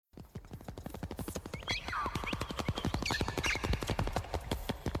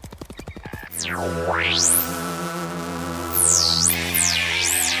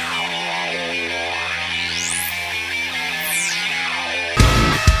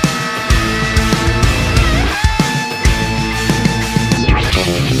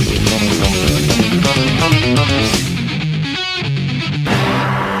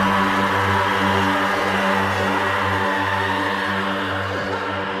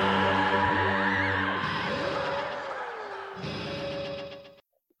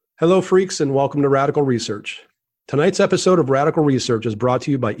Hello, freaks, and welcome to Radical Research. Tonight's episode of Radical Research is brought to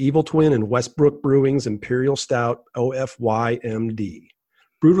you by Evil Twin and Westbrook Brewing's Imperial Stout OFYMD.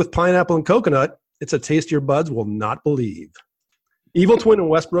 Brewed with pineapple and coconut, it's a taste your buds will not believe. Evil Twin and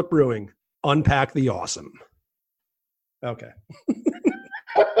Westbrook Brewing, unpack the awesome. Okay.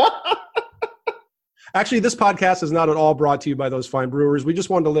 Actually, this podcast is not at all brought to you by those fine brewers. We just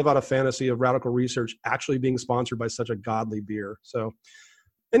wanted to live out a fantasy of Radical Research actually being sponsored by such a godly beer. So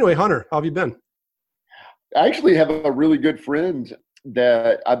anyway, Hunter, how have you been? I actually have a really good friend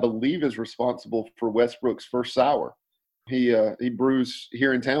that I believe is responsible for Westbrook's first sour. He brews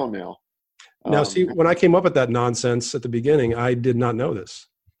here in town now. Now, see, when I came up with that nonsense at the beginning, I did not know this.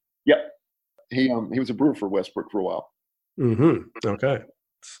 Yep. He was a brewer for Westbrook for a while. Mm-hmm. Okay.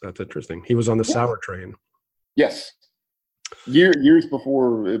 That's interesting. He was on the sour train. Yes. Years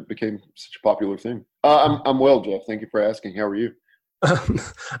before it became such a popular thing. I'm well, Jeff. Thank you for asking. How are you?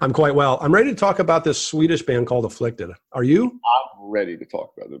 I'm quite well. I'm ready to talk about this Swedish band called Afflicted. Are you? I'm ready to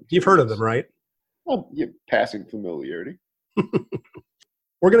talk about them. You've heard of them, right? Well, passing familiarity.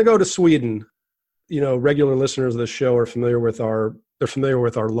 We're going to go to Sweden. You know, regular listeners of the show are familiar with our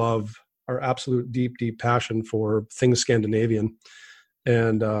love, our absolute deep passion for things Scandinavian.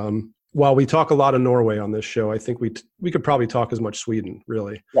 And while we talk a lot of Norway on this show, I think we could probably talk as much Sweden,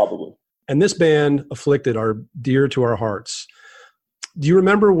 really. Probably. And this band, Afflicted, are dear to our hearts. Do you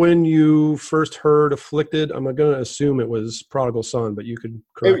remember when you first heard Afflicted? I'm going to assume it was Prodigal Son, but you could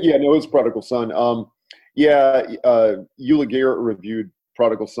correct. Yeah, no, it was Prodigal Son. Eula Garrett reviewed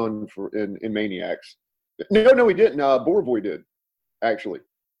Prodigal Son in Maniacs. No, he didn't. Borovoy did, actually,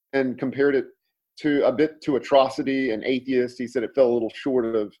 and compared it to Atrocity and Atheist. He said it fell a little short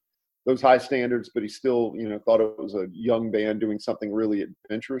of those high standards, but he still, thought it was a young band doing something really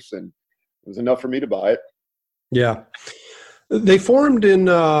adventurous, and it was enough for me to buy it. Yeah. They formed in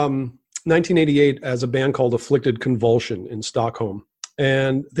 1988 as a band called Afflicted Convulsion in Stockholm.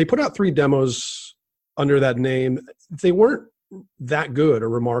 And they put out 3 demos under that name. They weren't that good or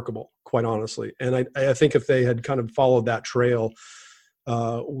remarkable, quite honestly. And I think if they had kind of followed that trail,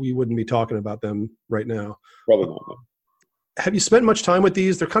 we wouldn't be talking about them right now. Probably not. Have you spent much time with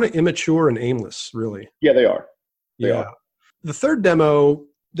these? They're kind of immature and aimless, really. Yeah, they are. They are. are. The third demo,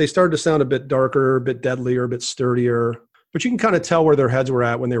 they started to sound a bit darker, a bit deadlier, a bit sturdier. But you can kind of tell where their heads were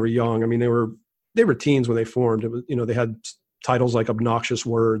at when they were young. I mean, they were teens when they formed. It was, they had titles like Obnoxious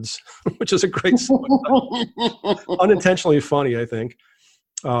Words, which is a great song. Unintentionally funny, I think.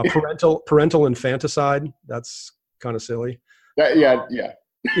 Parental Infanticide. That's kind of silly. Yeah.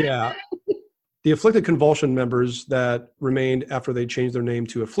 The Afflicted Convulsion members that remained after they changed their name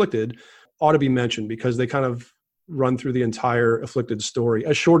to Afflicted ought to be mentioned because they kind of run through the entire Afflicted story,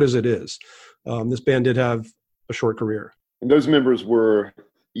 as short as it is. This band did have a short career. And those members were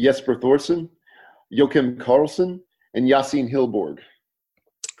Jesper Thorsen, Joachim Karlsson, and Yasin Hillborg.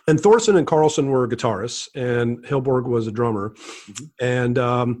 And Thorsen and Karlsson were guitarists, and Hillborg was a drummer. Mm-hmm. And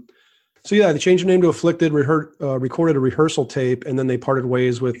they changed their name to Afflicted, recorded a rehearsal tape, and then they parted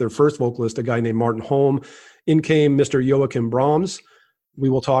ways with their first vocalist, a guy named Martin Holm. In came Mr. Joachim Brahms. We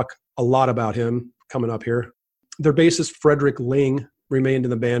will talk a lot about him coming up here. Their bassist, Fredrik Ling, remained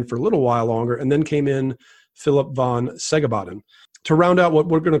in the band for a little while longer, and then came in Philip von Segebaden to round out what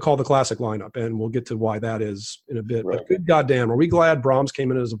we're going to call the classic lineup, and we'll get to why that is in a bit. Right. But good goddamn, are we glad Brahms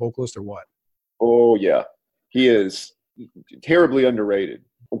came in as a vocalist or what? Oh, yeah. He is terribly underrated.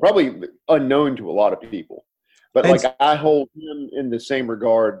 Well, probably unknown to a lot of people. But, I hold him in the same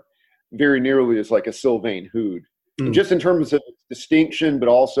regard very nearly as like a Sylvain Hood. Just in terms of distinction, but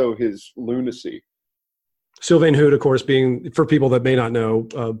also his lunacy. Sylvain Hood, of course, being, for people that may not know,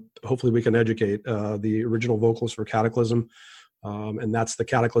 hopefully we can educate, the original vocalist for Cataclysm. And that's the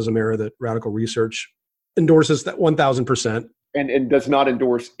Cataclysm era that Radical Research endorses that 1,000%. And does not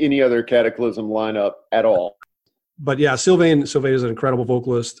endorse any other Cataclysm lineup at all. But yeah, Sylvain is an incredible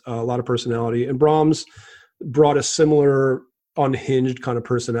vocalist, a lot of personality. And Brahms brought a similar unhinged kind of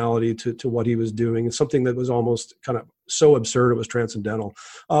personality to what he was doing. It's something that was almost kind of so absurd it was transcendental.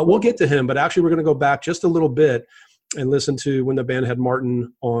 We'll get to him, but actually we're going to go back just a little bit and listen to when the band had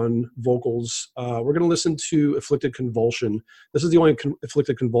Martin on vocals. We're going to listen to Afflicted Convulsion. This is the only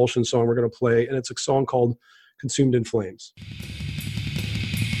Afflicted Convulsion song we're going to play, and it's a song called Consumed in Flames.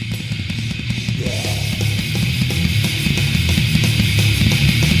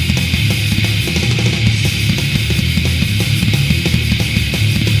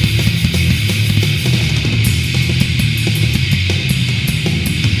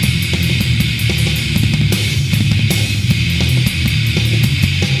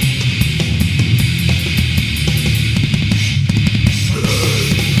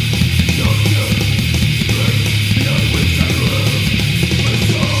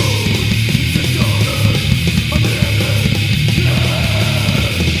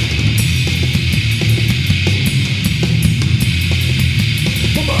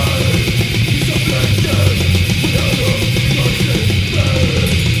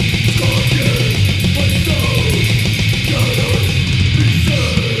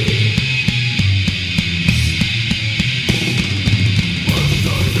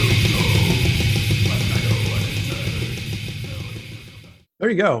 There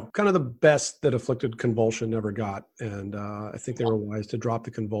you go. Kind of the best that Afflicted Convulsion ever got. And I think they were wise to drop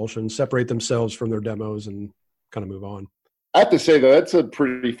the Convulsion, separate themselves from their demos, and kind of move on. I have to say, though, that's a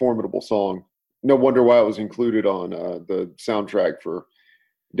pretty formidable song. No wonder why it was included on the soundtrack for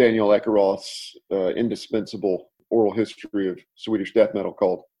Daniel Eckeroth's indispensable oral history of Swedish death metal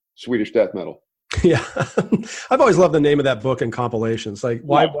called Swedish Death Metal. Yeah. I've always loved the name of that book and compilations. Like,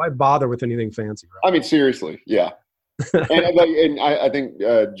 why bother with anything fancy? Right? I mean, seriously, yeah. and I think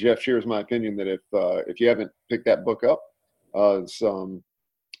Jeff shares my opinion that if you haven't picked that book up, it's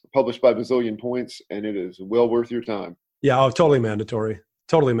published by Bazillion Points, and it is well worth your time. Yeah, totally mandatory.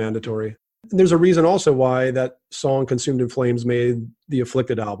 Totally mandatory. And there's a reason also why that song Consumed in Flames made the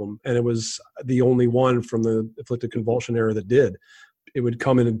Afflicted album, and it was the only one from the Afflicted Convulsion era that did. It would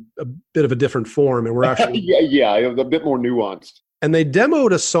come in a bit of a different form, and we're actually yeah, a bit more nuanced. And they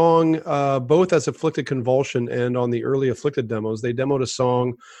demoed a song both as Afflicted Convulsion and on the early Afflicted demos. They demoed a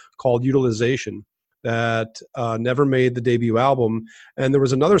song called Utilization that never made the debut album. And there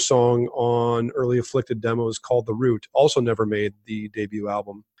was another song on early Afflicted demos called The Root, also never made the debut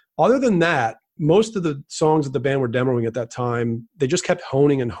album. Other than that, most of the songs that the band were demoing at that time, they just kept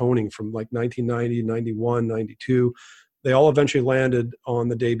honing and honing from like 1990, 91, 92. They all eventually landed on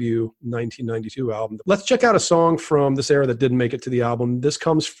the debut 1992 album. Let's check out a song from this era that didn't make it to the album. This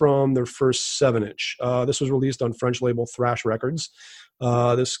comes from their first 7-inch. This was released on French label Thrash Records.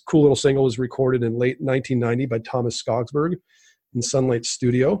 This cool little single was recorded in late 1990 by Thomas Skogsberg in Sunlight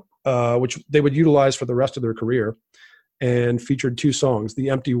Studio, which they would utilize for the rest of their career, and featured 2 songs,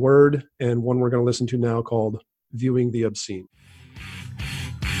 The Empty Word and one we're going to listen to now called Viewing the Obscene.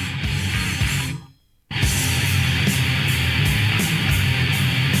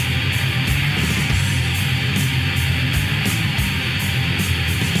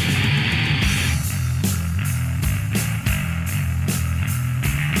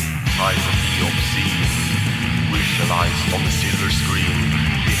 Visualized on the silver screen,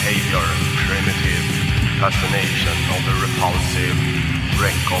 behavior primitive, fascination of the repulsive,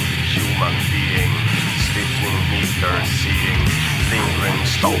 wreck of the human being, stiffening meter seeing, lingering,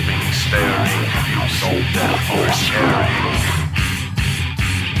 stopping, staring, views of death or sharing.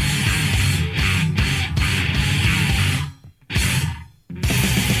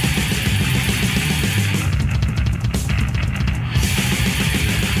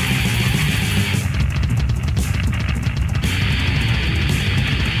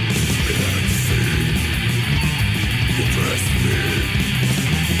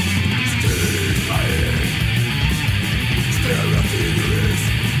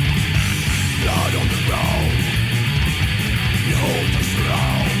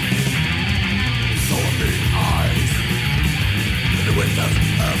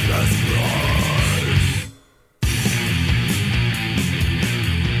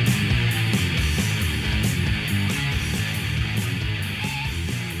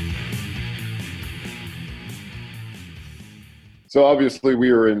 So obviously we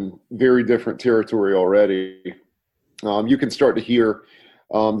are in very different territory already. You can start to hear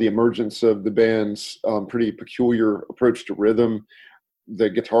the emergence of the band's pretty peculiar approach to rhythm. The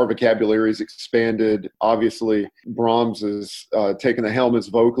guitar vocabulary is expanded. Obviously, Brahms is taking the helm as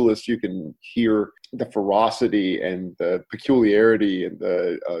vocalist. You can hear the ferocity and the peculiarity and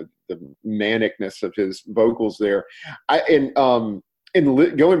the manicness of his vocals there. Going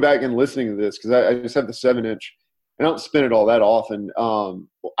back and listening to this, because I just have the 7-inch, I don't spin it all that often.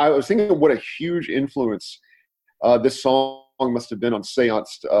 I was thinking of what a huge influence this song must have been on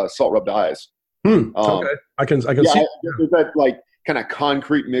Seance, Salt Rubbed Eyes. Okay, I can Yeah, see. there's that like kind of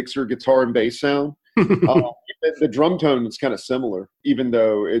concrete mixer guitar and bass sound. The drum tone is kind of similar, even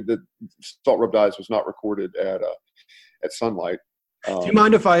though the Salt Rubbed Eyes was not recorded at Sunlight. Do you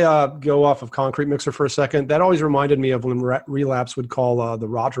mind if I go off of Concrete Mixer for a second? That always reminded me of when Relapse would call the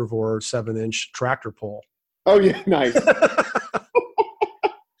Rogervor 7-inch tractor pull. Oh yeah, nice.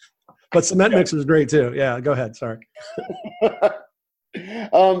 But Cement Mixer is great too. Yeah, go ahead. Sorry.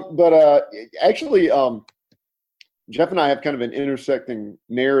 Actually, Jeff and I have kind of an intersecting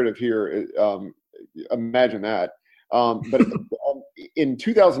narrative here. Imagine that. But in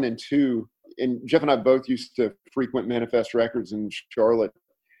 2002, and Jeff and I both used to frequent Manifest Records in Charlotte.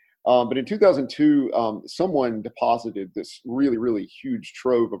 But in 2002, someone deposited this really, really huge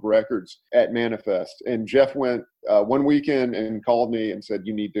trove of records at Manifest. And Jeff went one weekend and called me and said,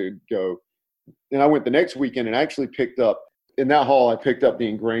 "You need to go." And I went the next weekend and actually picked up, in that hall, I picked up the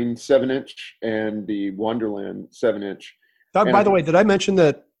Ingrained 7-inch and the Wonderland 7-inch. By the way, did I mention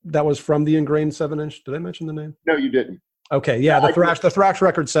that was from the Ingrained 7-inch? Did I mention the name? No, you didn't. Okay, yeah, the Thrash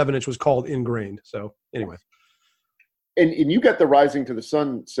record 7-inch was called Ingrained. So anyway. And you got the Rising to the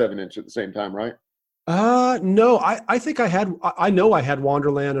Sun 7-inch at the same time, right? No, I think I know I had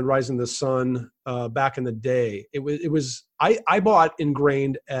Wonderland and Rising to the Sun back in the day. I bought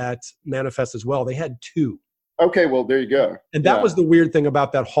Ingrained at Manifest as well. They had two. Okay, well, there you go. And that was the weird thing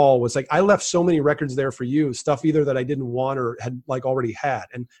about that hall was like I left so many records there for you, stuff either that I didn't want or had like already had.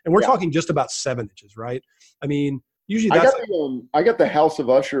 And we're talking just about 7 inches, right? I mean, usually that's I got the House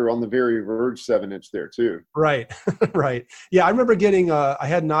of Usher on the Very Verge 7-inch there too. Right. Right. Yeah, I remember getting I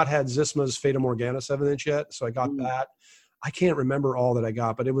had not had Zisma's Fata Morgana 7-inch yet, so I got that. I can't remember all that I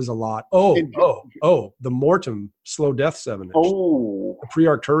got, but it was a lot. The Mortem Slow Death 7-inch. Oh, the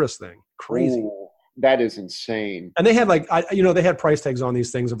pre-Arcturus thing. Crazy. Oh, that is insane. And they had they had price tags on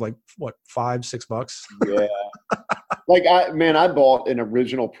these things of like what, $5-6. Yeah. Like I bought an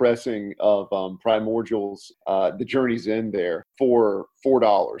original pressing of Primordial's The Journey's End there for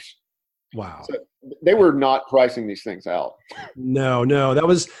 $4. Wow. So they were not pricing these things out. No, that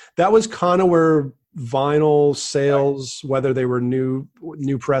was kind of where vinyl sales, whether they were new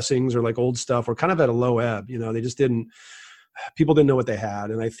pressings or like old stuff, were kind of at a low ebb. They just people didn't know what they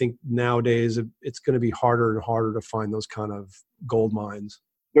had. And I think nowadays it's going to be harder and harder to find those kind of gold mines.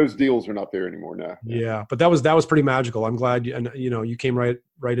 Those deals are not there anymore now. Yeah, but that was pretty magical. I'm glad you came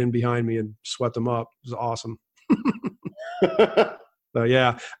right in behind me and swept them up. It was awesome. So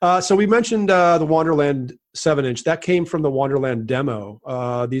yeah. So we mentioned the Wonderland 7-inch. That came from the Wonderland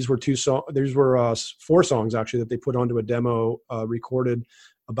demo. These were 4 songs actually that they put onto a demo recorded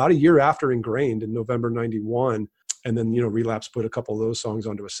about a year after Ingrained in November '91. And then, Relapse put a couple of those songs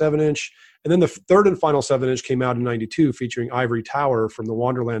onto a 7-inch. And then the third and final 7-inch came out in '92 featuring Ivory Tower from the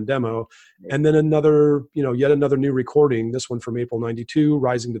Wonderland demo. And then yet another new recording, this one from April '92,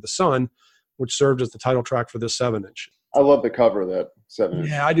 Rising to the Sun, which served as the title track for this 7-inch. I love the cover of that 7-inch.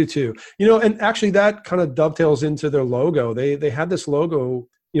 Yeah, I do too. And actually that kind of dovetails into their logo. They had this logo,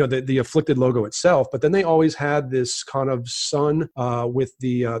 the Afflicted logo itself, but then they always had this kind of sun with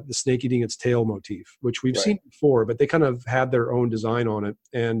the snake eating its tail motif, which we've seen before, but they kind of had their own design on it.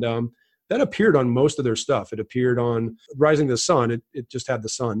 And that appeared on most of their stuff. It appeared on Rising to the Sun. It just had the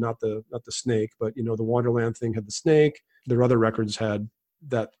sun, not the snake, but the Wonderland thing had the snake. Their other records had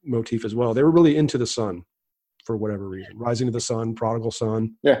that motif as well. They were really into the sun for whatever reason. Rising to the Sun, Prodigal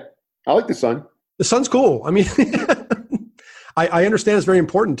Son. Yeah, I like the sun. The sun's cool. I mean, I understand it's very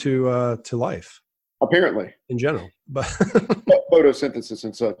important to life. Apparently. In general. But photosynthesis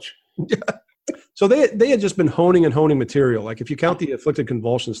and such. Yeah. So they had just been honing material. Like if you count the Afflicted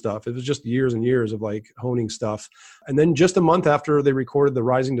Convulsion stuff, it was just years and years of like honing stuff. And then just a month after they recorded the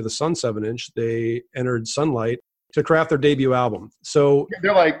Rising to the Sun 7-inch, they entered Sunlight to craft their debut album. So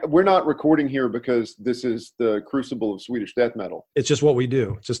they're like, we're not recording here because this is the crucible of Swedish death metal. It's just what we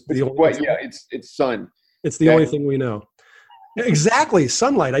do. It's just it's sun. It's the only thing we know. Exactly.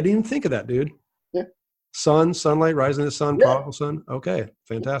 Sunlight. I didn't even think of that, dude. Yeah. Sun, Sunlight, Rising to the Sun, Prodigal Son. Okay.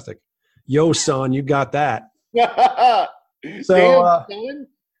 Fantastic. Yo, son, you got that. So son?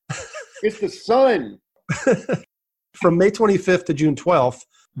 It's the sun. From May 25th to June 12th,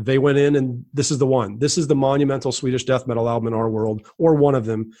 they went in and this is the one. This is the monumental Swedish death metal album in our world, or one of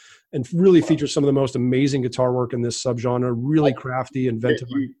them, and really features some of the most amazing guitar work in this subgenre, really crafty, inventive.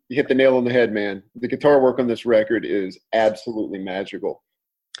 You hit the nail on the head, man. The guitar work on this record is absolutely magical.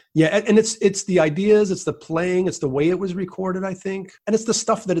 Yeah, and it's the ideas, it's the playing, it's the way it was recorded, I think, and it's the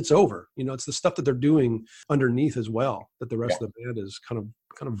stuff that it's over. It's the stuff that they're doing underneath as well that the rest of the band is kind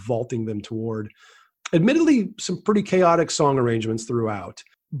of vaulting them toward. Admittedly, some pretty chaotic song arrangements throughout,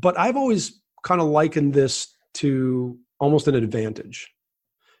 but I've always kind of liken this to almost an advantage.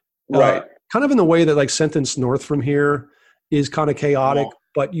 Right. Kind of in the way that like Sentence North from Here is kind of chaotic,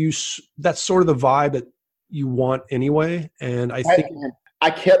 but that's sort of the vibe that you want anyway. And I think I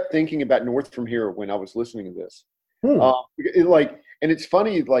kept thinking about North from Here when I was listening to this. And it's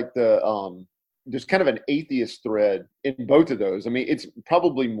funny, like there's kind of an atheist thread in both of those. I mean, it's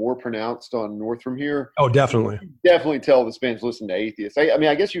probably more pronounced on North from Here. Oh, definitely. You definitely tell this band's listening to atheists. I mean,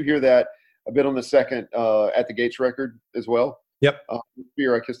 I guess you hear that a bit on the second At the Gates record as well. Yep.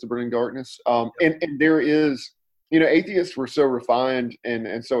 Fear, I Kiss the Burning Darkness. And there is, atheists were so refined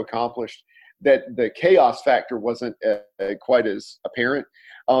and so accomplished that the chaos factor wasn't quite as apparent.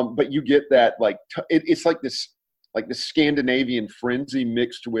 But you get that, like, it's like this Scandinavian frenzy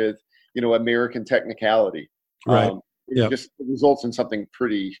mixed with, American technicality. Right. It just results in something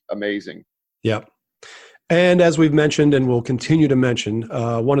pretty amazing. Yep. And as we've mentioned, and we'll continue to mention,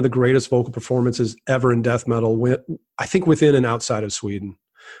 one of the greatest vocal performances ever in death metal, I think within and outside of Sweden.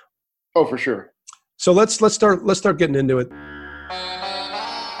 Oh, for sure. So let's start getting into it.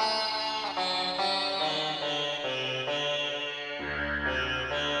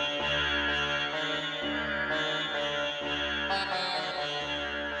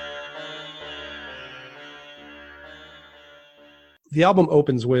 The album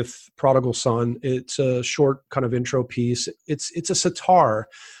opens with Prodigal Son. It's a short kind of intro piece. It's a sitar,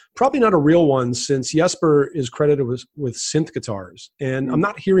 probably not a real one, since Jesper is credited with synth guitars, and I'm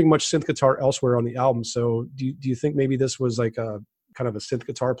not hearing much synth guitar elsewhere on the album. So do you think maybe this was like a kind of a synth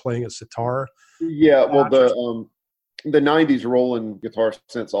guitar playing a sitar? Yeah, well, the 90s Roland guitar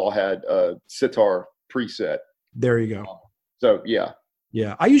synths all had a sitar preset. There you go. So yeah.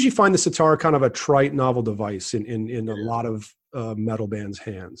 Yeah, I usually find the sitar kind of a trite, novel device in a lot of metal bands'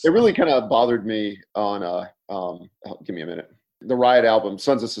 hands. It really kind of bothered me on give me a minute. The Riot album,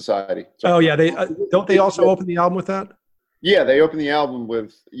 Sons of Society. Oh yeah, don't they also open the album with that? Yeah, they opened the album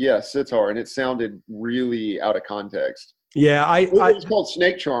with sitar, and it sounded really out of context. Yeah, it's called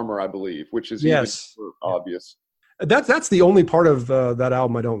Snake Charmer, I believe, which is even more obvious. That's the only part of that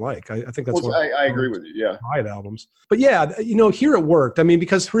album I don't like. I think that's I agree with you. Yeah, Riot albums. But yeah, here it worked. I mean,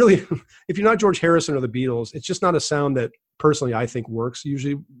 because really, if you're not George Harrison or the Beatles, it's just not a sound that personally I think works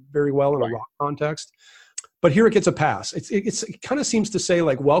usually very well in a rock context. But here it gets a pass. It kind of seems to say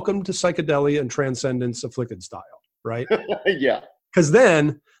like, welcome to psychedelia and transcendence afflicted style, right? Yeah. Because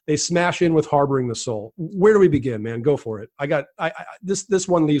then they smash in with Harboring the Soul. Where do we begin, man? Go for it. This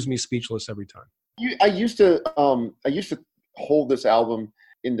one leaves me speechless every time. I used to hold this album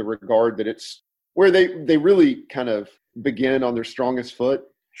in the regard that it's where they really kind of begin on their strongest foot.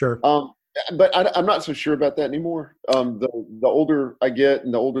 Sure. But I'm not so sure about that anymore. The older I get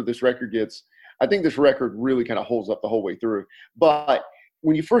and the older this record gets, I think this record really kind of holds up the whole way through. But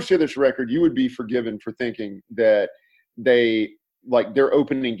when you first hear this record, you would be forgiven for thinking that their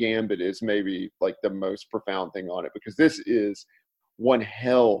opening gambit is maybe like the most profound thing on it, because this is one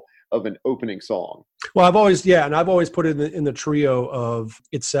hell of an opening song. Well, I've always put it in the trio of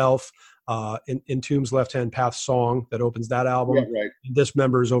itself, Entombed's Left Hand Path song that opens that album. Yeah, right.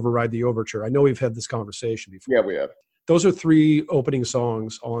 Dismember's Override the Overture. I know we've had this conversation before. Yeah, we have. Those are three opening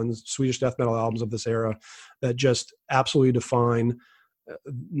songs on Swedish death metal albums of this era that just absolutely define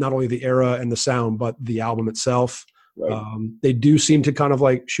not only the era and the sound, but the album itself. Right. They do seem to kind of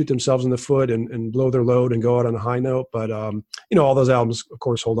like shoot themselves in the foot and blow their load and go out on a high note. But, all those albums, of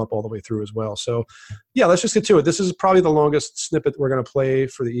course, hold up all the way through as well. So, yeah, let's just get to it. This is probably the longest snippet we're going to play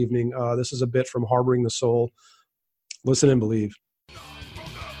for the evening. This is a bit from Harboring the Soul. Listen and believe.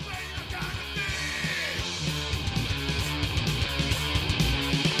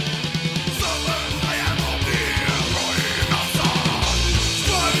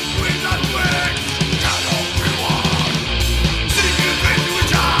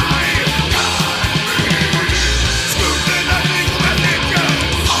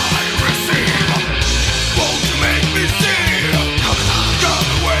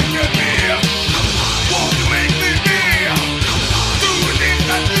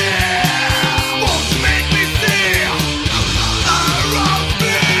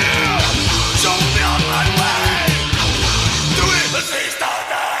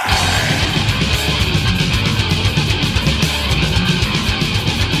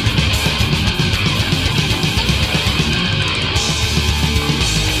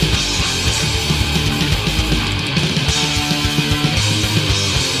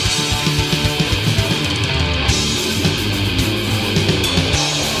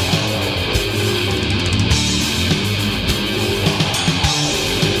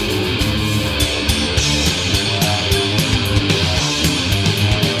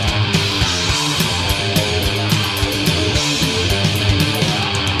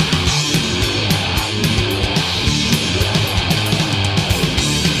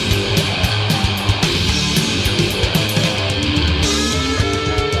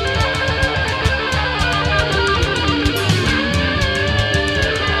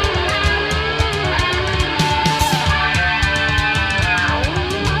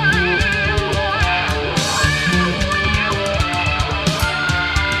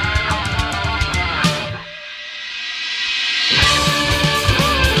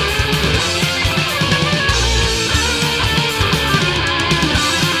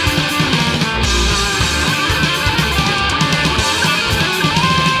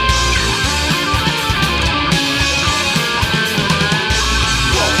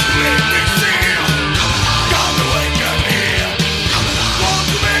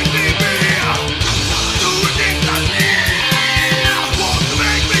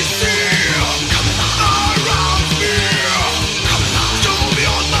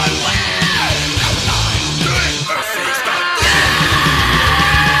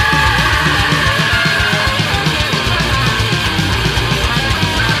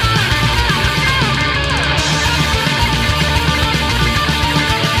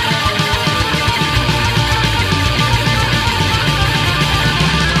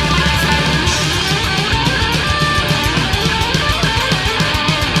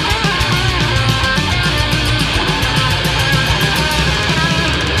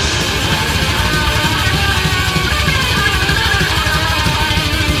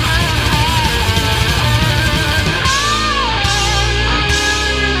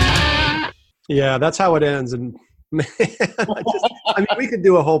 Yeah, that's how it ends. And man, I mean, we could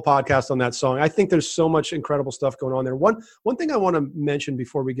do a whole podcast on that song. I think there's so much incredible stuff going on there. One thing I want to mention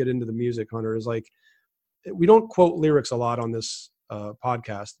before we get into the music, Hunter, is like, we don't quote lyrics a lot on this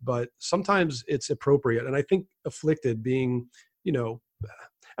podcast, but sometimes it's appropriate. And I think Afflicted being, you know,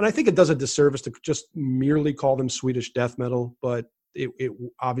 and I think it does a disservice to just merely call them Swedish death metal, but it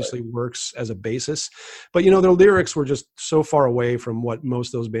obviously works as a basis. But, you know, their lyrics were just so far away from what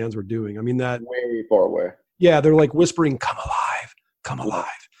most of those bands were doing. I mean, that way far away. Yeah, they're like whispering, "Come alive, come alive."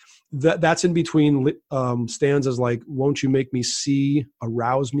 That's in between stanzas like, "Won't you make me see,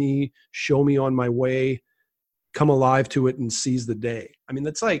 arouse me, show me on my way, come alive to it and seize the day." I mean,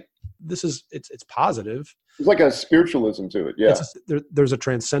 that's like, it's positive. It's like a spiritualism to it. Yeah. There's a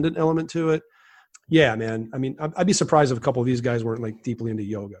transcendent element to it. Yeah, man. I mean, I'd be surprised if a couple of these guys weren't like deeply into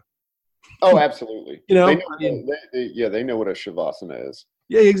yoga. Oh, absolutely. You know, they know what a shavasana is.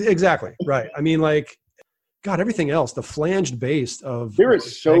 Yeah, exactly. Right. I mean, like, God, everything else, the flanged bass of. There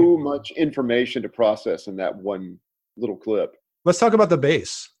is so much information to process in that one little clip. Let's talk about the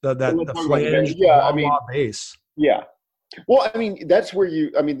bass, the flanged bass. Yeah. Well, I mean, this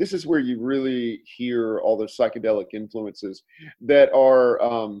is where you really hear all the psychedelic influences that are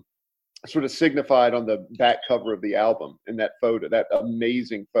sort of signified on the back cover of the album in that photo, that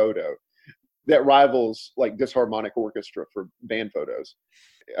amazing photo that rivals like Disharmonic Orchestra for band photos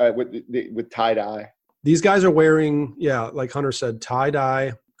with tie-dye. These guys are wearing, like Hunter said,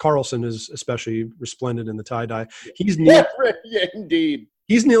 tie-dye. Carlson is especially resplendent in the tie-dye. He's indeed.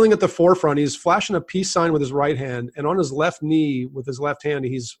 He's kneeling at the forefront. He's flashing a peace sign with his right hand, and on his left knee with his left hand,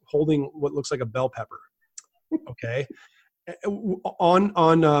 he's holding what looks like a bell pepper. Okay.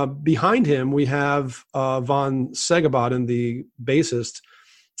 On behind him, we have Von Segebaden, the bassist,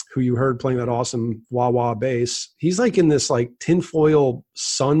 who you heard playing that awesome wah-wah bass. He's like in this like tinfoil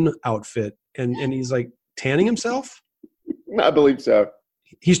sun outfit, and he's like tanning himself. I belive so.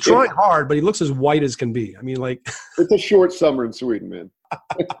 He's trying hard, but he looks as white as can be. I mean, like it's a short summer in Sweden, man.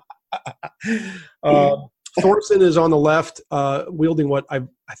 Thorson is on the left, wielding what I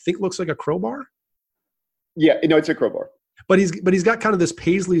think looks like a crowbar. Yeah, it's a crowbar. But he's got kind of this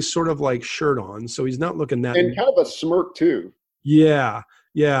paisley sort of like shirt on, so he's not looking that. And kind of a smirk too. Yeah.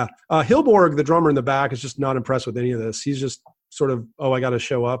 Hillborg, the drummer in the back, is just not impressed with any of this. He's just sort of, I got to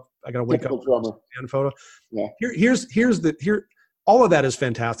show up. I got to wake up. Drummer. Photo. Yeah. Here's all of that is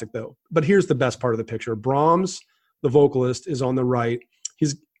fantastic though. But here's the best part of the picture. Brahms, the vocalist, is on the right.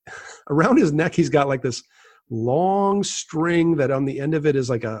 He's around his neck. He's got like this long string that on the end of it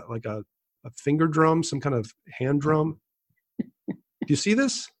is like a finger drum, some kind of hand drum. Do you see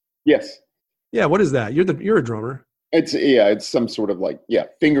this? Yes. Yeah. What is that? You're a drummer. It's some sort of like,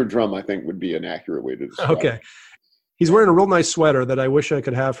 finger drum, I think would be an accurate way to describe it. Okay. He's wearing a real nice sweater that I wish I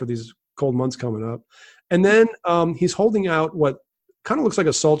could have for these cold months coming up. And then he's holding out what kind of looks like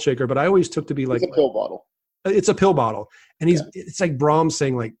a salt shaker, but I always took to be like it's a pill bottle. It's a pill bottle. And it's like Brahms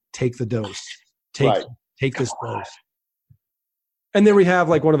saying like, take the dose, take this dose. And then we have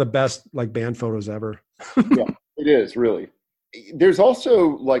like one of the best like band photos ever. Yeah, it is really. There's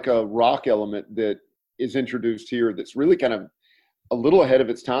also like a rock element that is introduced here that's really kind of a little ahead of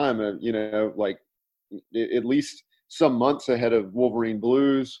its time, like at least some months ahead of Wolverine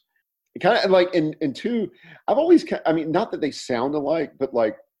Blues. Kind of like in two, I've always, not that they sound alike, but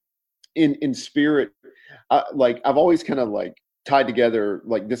like in spirit, I've always kind of like tied together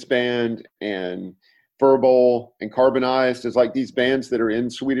like this band and Furball and Carbonized as like these bands that are in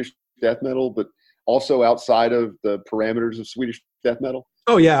Swedish death metal, but also outside of the parameters of Swedish death metal.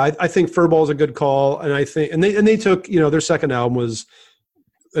 Oh yeah, I think Furball is a good call, and I think and they took their second album was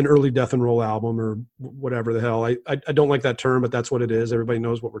an early death and roll album or whatever the hell. I don't like that term, but that's what it is. Everybody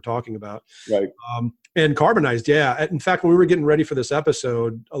knows what we're talking about. Right. And Carbonized, yeah. In fact, when we were getting ready for this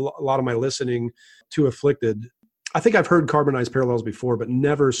episode, a lot of my listening to Afflicted, I think I've heard Carbonized Parallels before, but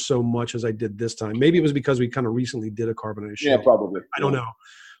never so much as I did this time. Maybe it was because we kind of recently did a Carbonized show. Yeah, probably. I don't know.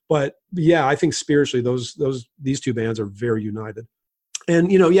 But yeah, I think spiritually these two bands are very united.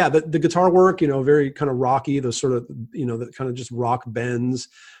 And, the guitar work, very kind of rocky, the sort of, the kind of just rock bends,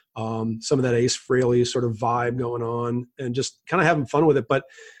 some of that Ace Frehley sort of vibe going on and just kind of having fun with it. But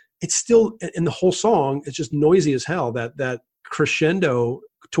it's still, in the whole song, it's just noisy as hell. That crescendo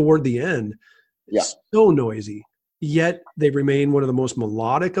toward the end, it's so noisy. Yet they remain one of the most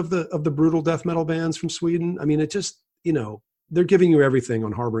melodic of the brutal death metal bands from Sweden. I mean, it just, they're giving you everything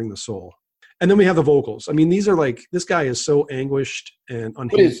on Harboring the Soul. And then we have the vocals. I mean, these are like, this guy is so anguished and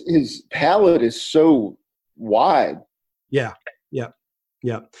unhinged. But his palette is so wide. Yeah.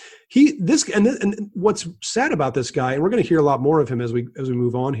 And what's sad about this guy, and we're going to hear a lot more of him as we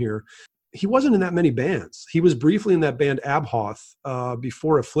move on here. he wasn't in that many bands. He was briefly in that band Abhoth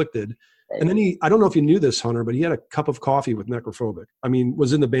before Afflicted. Right. And then I don't know if you knew this, Hunter, but he had a cup of coffee with Necrophobic. I mean,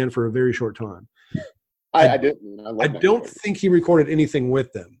 was in the band for a very short time. I didn't. I don't think he recorded anything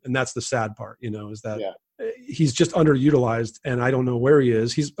with them. And that's the sad part, is that he's just underutilized, and I don't know where he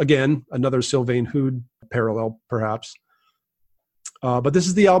is. He's, again, another Sylvain Hood parallel, perhaps. But this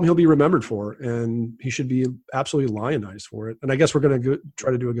is the album he'll be remembered for, and he should be absolutely lionized for it. And I guess we're going to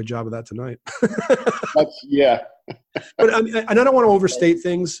try to do a good job of that tonight. But and I don't want to overstate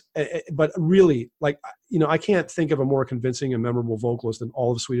things, but really, I can't think of a more convincing and memorable vocalist than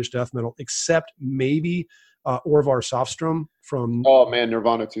all of Swedish death metal, except maybe Orvar Sofstrom from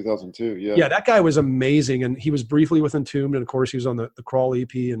Nirvana 2002. Yeah, that guy was amazing, and he was briefly with Entombed, and of course he was on the Crawl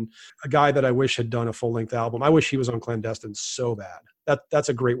EP, and a guy that I wish had done a full-length album. I wish he was on Clandestine so bad. That's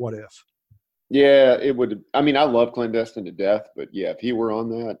a great what if. Yeah, it would. I mean, I love Clandestine to death, but yeah, if he were on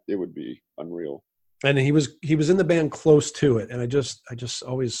that, it would be unreal. And he was in the band close to it, and I just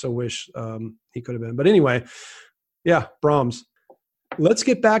always so wish he could have been. But anyway, yeah, Brahms. Let's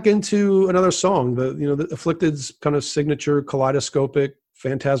get back into another song. The Afflicted's kind of signature kaleidoscopic,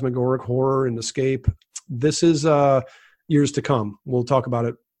 phantasmagoric horror and escape. This is Years to Come. We'll talk about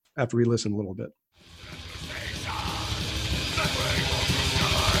it after we listen a little bit.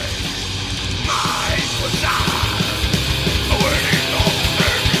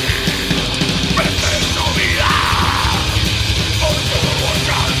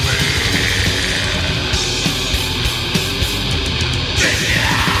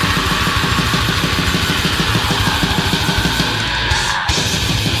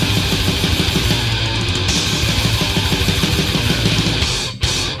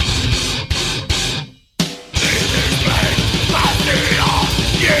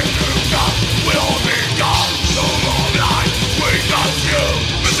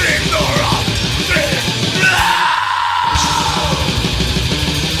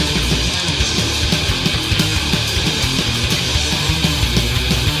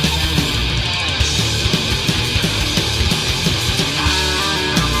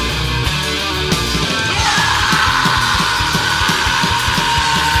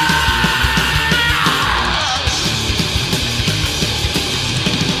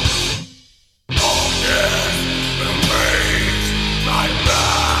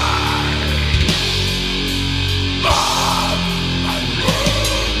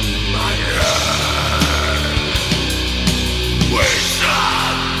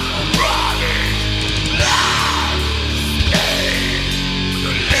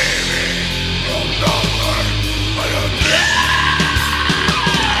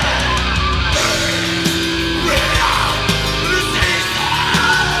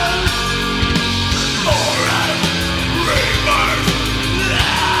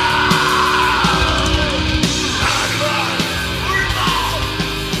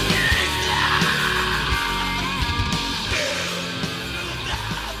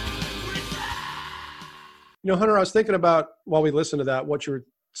 Hunter, I was thinking about, while we listened to that, what you were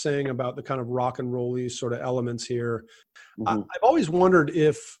saying about the kind of rock and roll-y sort of elements here. Mm-hmm. I've always wondered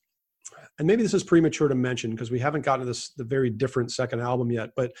if, and maybe this is premature to mention because we haven't gotten to the very different second album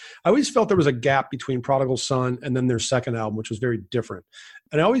yet, but I always felt there was a gap between Prodigal Son and then their second album, which was very different.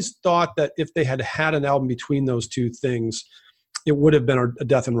 And I always thought that if they had an album between those two things, it would have been a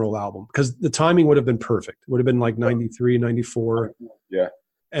death and roll album because the timing would have been perfect. It would have been like 93, 94. Yeah.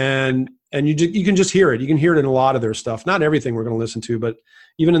 And you can just hear it. You can hear it in a lot of their stuff. Not everything we're going to listen to, but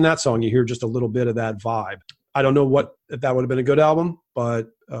even in that song, you hear just a little bit of that vibe. I don't know if that would have been a good album, but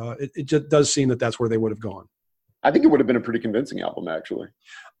it just does seem that that's where they would have gone. I think it would have been a pretty convincing album, actually.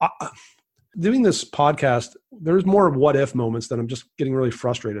 Doing this podcast, there's more of what if moments that I'm just getting really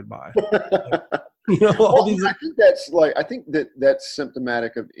frustrated by. I think that's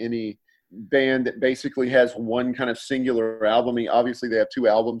symptomatic of any band that basically has one kind of singular album. I mean, obviously they have two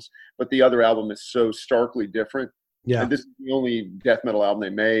albums, but the other album is so starkly different. Yeah. And this is the only death metal album they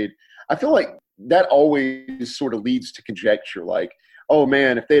made. I feel like that always sort of leads to conjecture, like, oh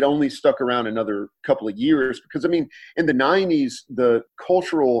man, if they'd only stuck around another couple of years, because I mean, in the 90s, the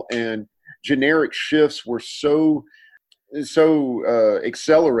cultural and generic shifts were so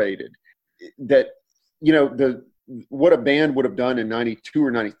accelerated that, what a band would have done in 92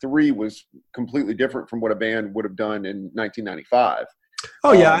 or 93 was completely different from what a band would have done in 1995.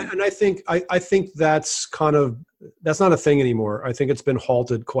 Oh yeah. And I think that's that's not a thing anymore. I think it's been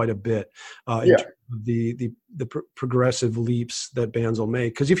halted quite a bit in terms of the progressive leaps that bands will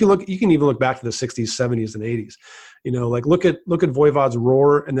make. Cause if you can even look back to the 60s, 70s and 80s, like look at Voivod's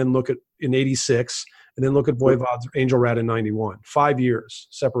Roar and then look at in 86 and then look at Voivod's Angel Rat in 91. 5 years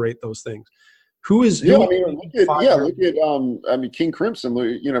separate those things. Who is Yeah, who, I mean, look at King Crimson,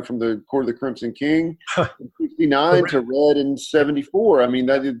 you know, from the Court of the Crimson King in 69 to Red in 74. I mean,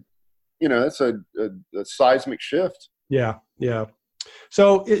 that is, you know, that's a seismic shift. Yeah.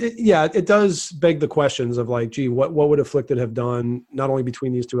 So it does beg the questions of like, gee, what would Afflicted have done not only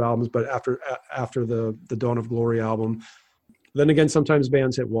between these two albums, but after the Dawn of Glory album. Then again, sometimes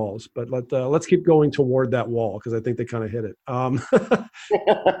bands hit walls, but let's keep going toward that wall because I think they kind of hit it.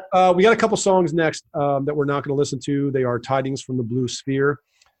 We got a couple songs next that we're not going to listen to. They are Tidings from the Blue Sphere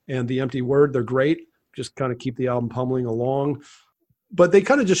and The Empty Word. They're great. Just kind of keep the album pummeling along. But they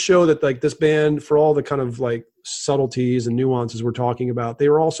kind of just show that like this band, for all the kind of like subtleties and nuances we're talking about, they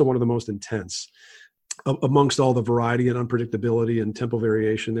were also one of the most intense amongst all the variety and unpredictability and tempo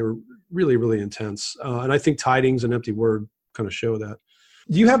variation. They were really, really intense. And I think Tidings and Empty Word kind of show that.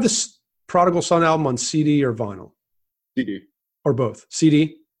 Do you have this Prodigal Son album on CD or vinyl? CD. Or both?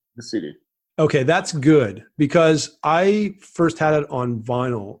 CD? The CD. Okay, that's good because I first had it on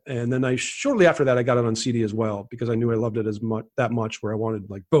vinyl, and then shortly after that I got it on CD as well because I knew I loved it that much where I wanted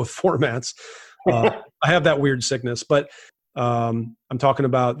like both formats. I have that weird sickness, but I'm talking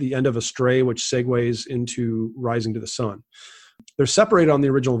about the end of Astray, which segues into Rising to the Sun. They're separated on the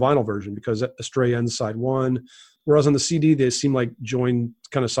original vinyl version because Astray ends side one, whereas on the CD they seem like joined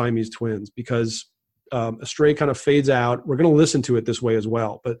kind of Siamese twins because Astray kind of fades out. We're going to listen to it this way as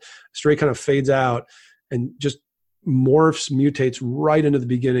well, but Astray kind of fades out and just morphs, mutates right into the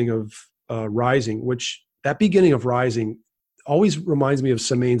beginning of Rising, which that beginning of Rising always reminds me of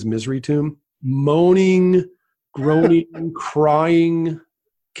Semane's Misery Tomb. Moaning, groaning, crying,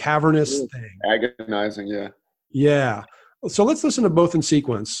 cavernous thing. Agonizing, yeah. Yeah. So let's listen to both in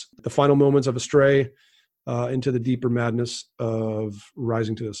sequence. The final moments of Astray into the deeper madness of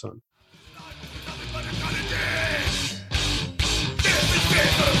Rising to the Sun.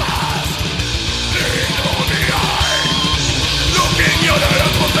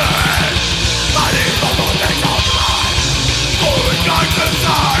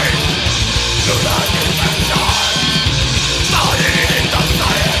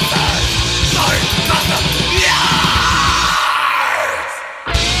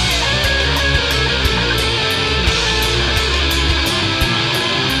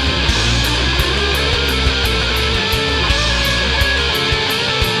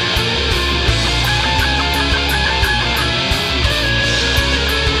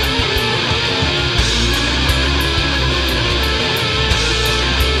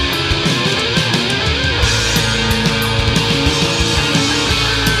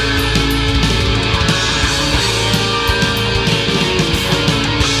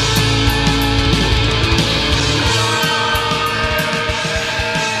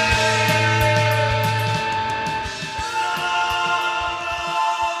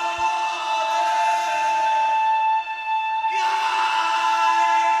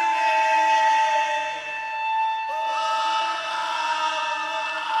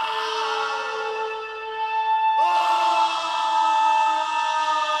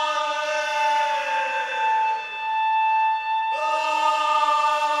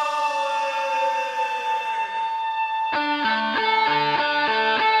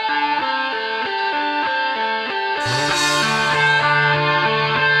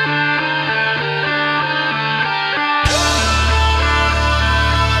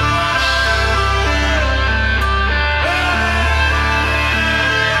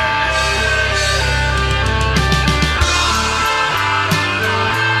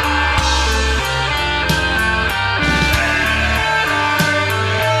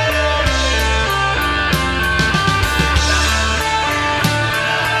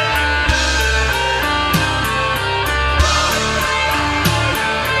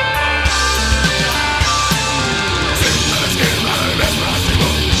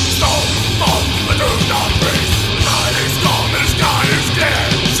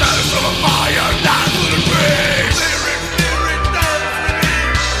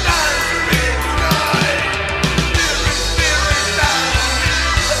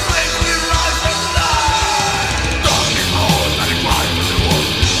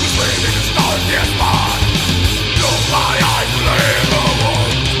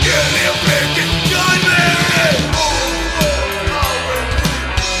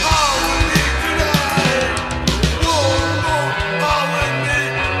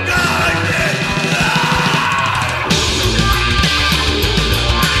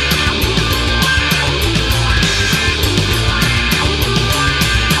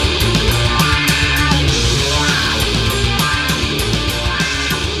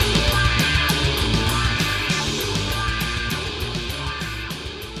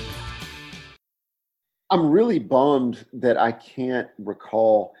 I'm really bummed that I can't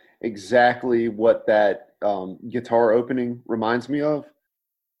recall exactly what that guitar opening reminds me of.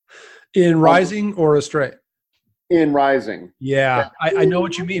 In Rising or Astray? In Rising. Yeah, I know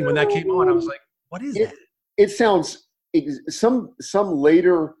what you mean. When that came on, I was like, what is that? It sounds some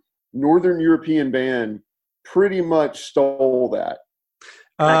later Northern European band pretty much stole that.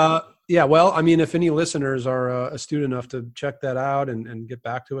 Yeah, well, I mean, if any listeners are astute enough to check that out and get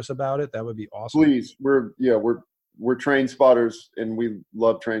back to us about it, that would be awesome. Please, we're train spotters, and we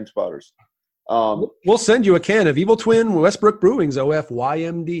love train spotters. We'll send you a can of Evil Twin Westbrook Brewing's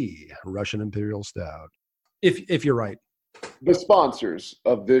OFYMD Russian Imperial Stout, if you're right. The sponsors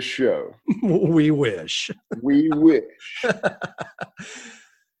of this show. We wish. We wish.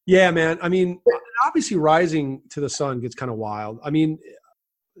 Yeah, man. I mean, obviously, Rising to the Sun gets kind of wild. I mean.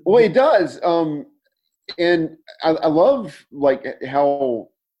 Well, it does, and I love how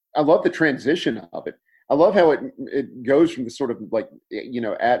I love the transition of it. I love how it goes from the sort of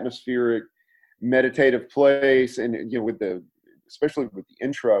atmospheric, meditative place, and especially with the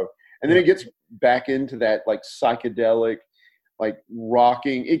intro, and then it gets back into that like psychedelic, like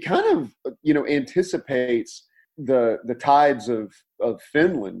rocking. It kind of anticipates the tides of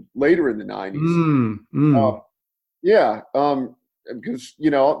Finland later in the 90s. Yeah. Because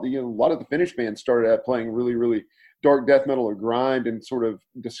a lot of the Finnish bands started out playing really, really dark death metal or grind, and sort of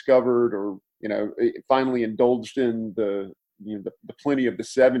discovered or finally indulged in the plenty of the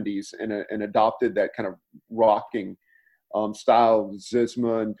 70s and adopted that kind of rocking style.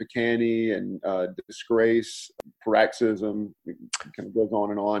 Zisma and Picani and Disgrace, Paroxysm, kind of goes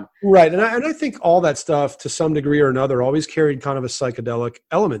on and on. Right, and I think all that stuff to some degree or another always carried kind of a psychedelic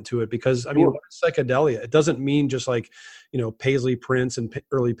element to it, because I mean, psychedelia, it doesn't mean just like Paisley, Prince, and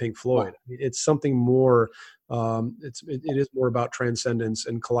early Pink Floyd. Wow. It's something more. It is more about transcendence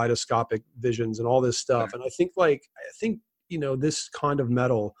and kaleidoscopic visions and all this stuff. And I think this kind of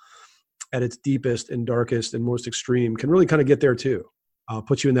metal at its deepest and darkest and most extreme can really kind of get there too.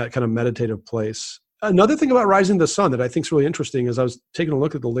 Put you in that kind of meditative place. Another thing about Rising to the Sun that I think is really interesting is I was taking a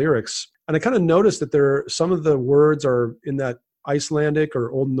look at the lyrics, and I kind of noticed that some of the words are in that Icelandic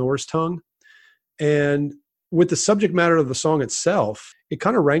or Old Norse tongue. And with the subject matter of the song itself, it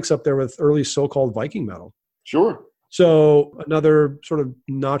kind of ranks up there with early so-called Viking metal. Sure. So another sort of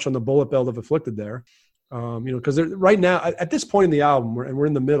notch on the bullet belt of Afflicted there, because right now at this point in the album, and we're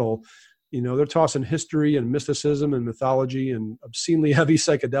in the middle, they're tossing history and mysticism and mythology and obscenely heavy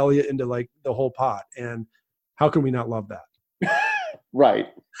psychedelia into like the whole pot. And how can we not love that? Right.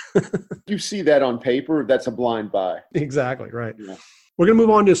 You see that on paper, that's a blind buy. Exactly. Right. Yeah. We're going to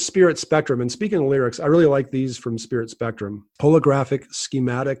move on to Spirit Spectrum. And speaking of lyrics, I really like these from Spirit Spectrum. Holographic,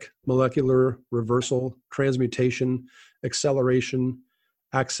 schematic, molecular, reversal, transmutation, acceleration,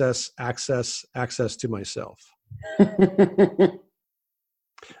 access to myself.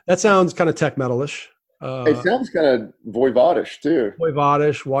 That sounds kind of tech metalish. It sounds kind of Voivodish too.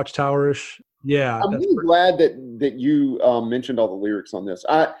 Voivodish, Watchtowerish. Yeah. I'm really glad that you mentioned all the lyrics on this.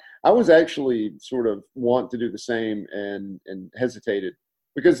 I was actually sort of want to do the same and hesitated,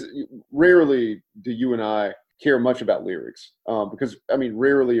 because rarely do you and I care much about lyrics, because I mean,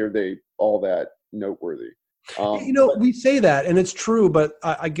 rarely are they all that noteworthy. We say that, and it's true, but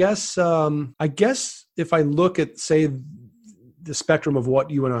I guess if I look at, say, the spectrum of what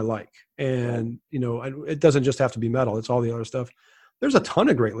you and I like, and it doesn't just have to be metal, it's all the other stuff. There's a ton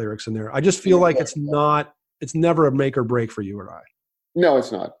of great lyrics in there. I just feel like it's never a make or break for you or I. No,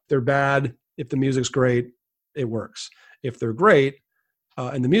 it's not. They're bad. If the music's great, it works. If they're great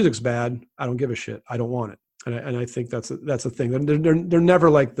and the music's bad, I don't give a shit. I don't want it. And I think that's a thing. They're never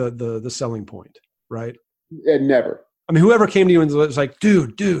like the selling point, right? Never. I mean, whoever came to you and was like,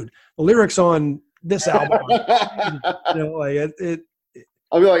 dude, the lyrics on this album, I'll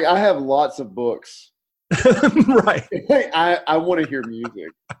be like, I have lots of books. Right. I want to hear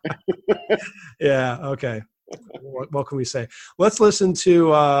music. Yeah. Okay. What can we say? Let's listen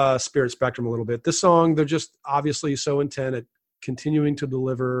to Spirit Spectrum a little bit. This song, they're just obviously so intent at continuing to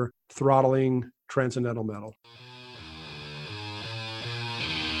deliver throttling transcendental metal.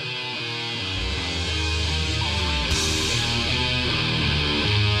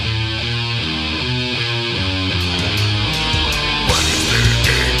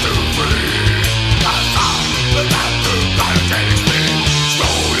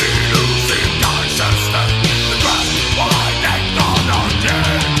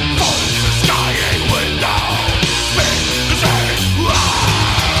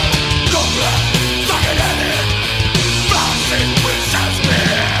 Psychedelic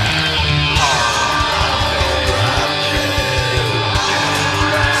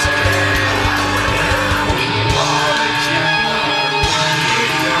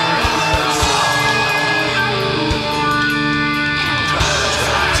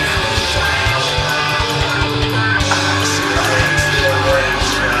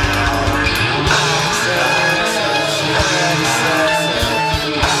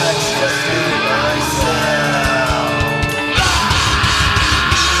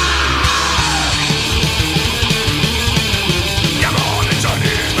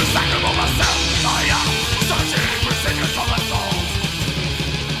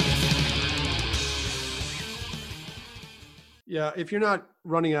Yeah, if you're not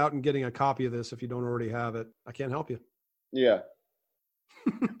running out and getting a copy of this, if you don't already have it, I can't help you. Yeah.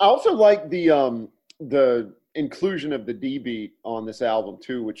 I also like the inclusion of the D beat on this album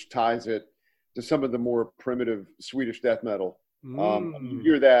too, which ties it to some of the more primitive Swedish death metal. You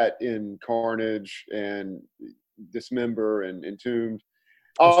hear that in Carnage and Dismember and Entombed.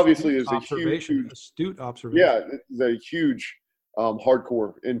 Obviously, there's astute observation. Yeah, there's a huge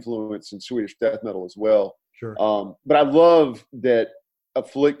hardcore influence in Swedish death metal as well. Sure. But I love that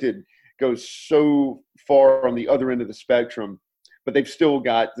Afflicted goes so far on the other end of the spectrum, but they've still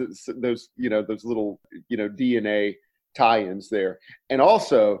got those little, DNA tie-ins there. And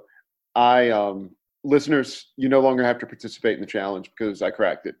also, listeners, you no longer have to participate in the challenge because I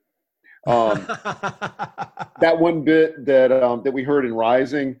cracked it. That one bit that we heard in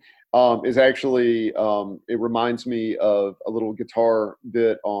Rising is actually it reminds me of a little guitar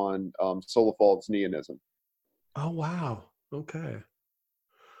bit on Solefald's Neonism. Oh wow! Okay,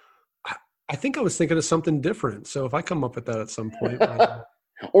 I think I was thinking of something different. So if I come up with that at some point,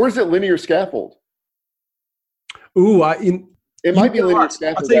 or is it Linear Scaffold? Ooh, it might be Linear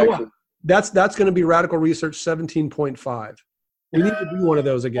Scaffold. I'll tell you what, that's going to be Radical Research 17.5. We need to do one of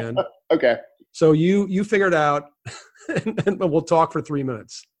those again. Okay. So you figure it out, and we'll talk for 3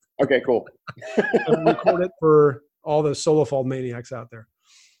 minutes. Okay, cool. And record it for all the Solefald maniacs out there.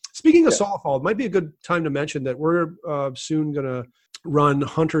 Speaking of Solefald, it might be a good time to mention that we're soon going to run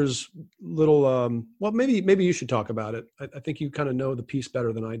Hunter's little. Well, maybe you should talk about it. I think you kind of know the piece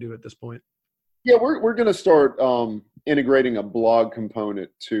better than I do at this point. Yeah, we're going to start integrating a blog component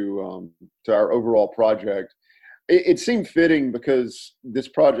to our overall project. It seemed fitting because this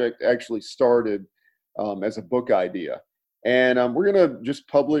project actually started as a book idea. And we're going to just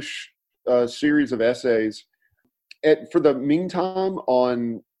publish a series of essays for the meantime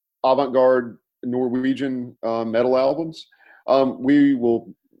on avant-garde Norwegian metal albums. We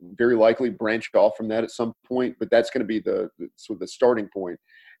will very likely branch off from that at some point, but that's going to be the starting point.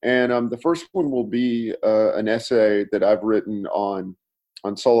 And the first one will be an essay that I've written on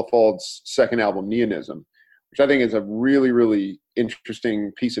Solefald's second album, Neonism, which I think is a really, really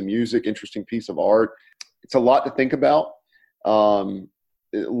interesting piece of music, interesting piece of art. It's a lot to think about. A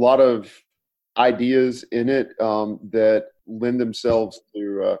lot of ideas in it that lend themselves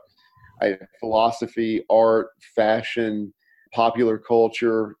to philosophy, art, fashion, popular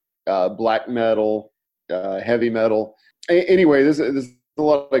culture, black metal, heavy metal. Anyway, there's a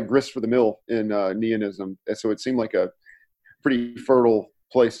lot of grist for the mill in Neonism, so it seemed like a pretty fertile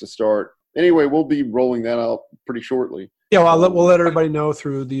place to start. Anyway, we'll be rolling that out pretty shortly. Yeah, well, we'll let everybody know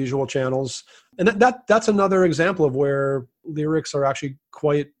through the usual channels. And that's another example of where lyrics are actually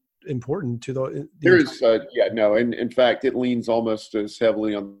quite important to the there is, in fact, it leans almost as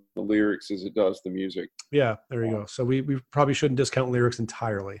heavily on the lyrics as it does the music. Yeah, there you go. So we probably shouldn't discount lyrics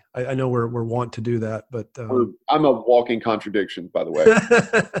entirely. I know we're wont to do that, but I'm a walking contradiction, by the way.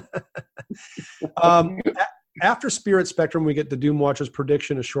 After Spirit Spectrum, we get the Doomwatcher's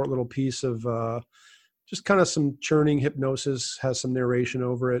Prediction, a short little piece of just kind of some churning hypnosis, has some narration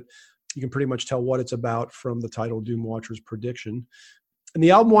over it. You can pretty much tell what it's about from the title Doomwatcher's Prediction. And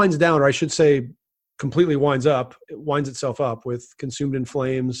the album winds down, or I should say completely winds up. It winds itself up with Consumed in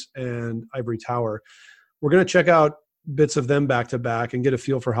Flames and Ivory Tower. We're going to check out bits of them back to back and get a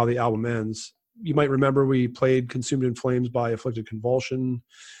feel for how the album ends. You might remember we played Consumed in Flames by Afflicted Convulsion,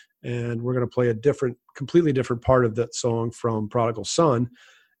 and we're going to play a completely different part of that song from Prodigal Son.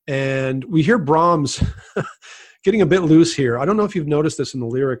 And we hear Brahms getting a bit loose here. I don't know if you've noticed this in the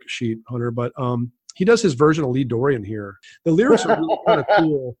lyric sheet, Hunter, but he does his version of Lee Dorian here. The lyrics are really kind of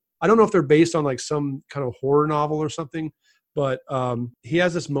cool. I don't know if they're based on like some kind of horror novel or something, but he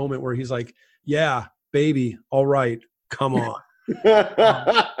has this moment where he's like, yeah, baby, all right, come on.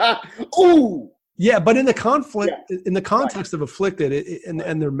 Ooh! Yeah, but in the conflict, in the context of Afflicted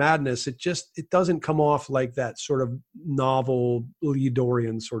and their madness, it doesn't come off like that sort of novel Lee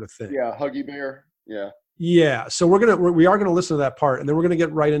Dorian sort of thing. Yeah, Huggy Bear. Yeah. Yeah. So we are gonna listen to that part, and then we're gonna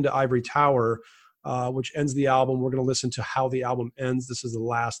get right into Ivory Tower, which ends the album. We're gonna listen to how the album ends. This is the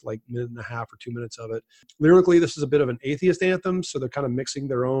last like minute and a half or 2 minutes of it. Lyrically, this is a bit of an atheist anthem, so they're kind of mixing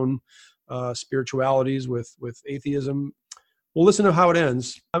their own spiritualities with atheism. We'll listen to how it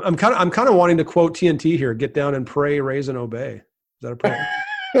ends. I'm kind of wanting to quote TNT here: "Get down and pray, raise and obey." Is that a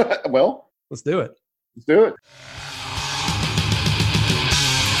problem? Well, let's do it. Let's do it.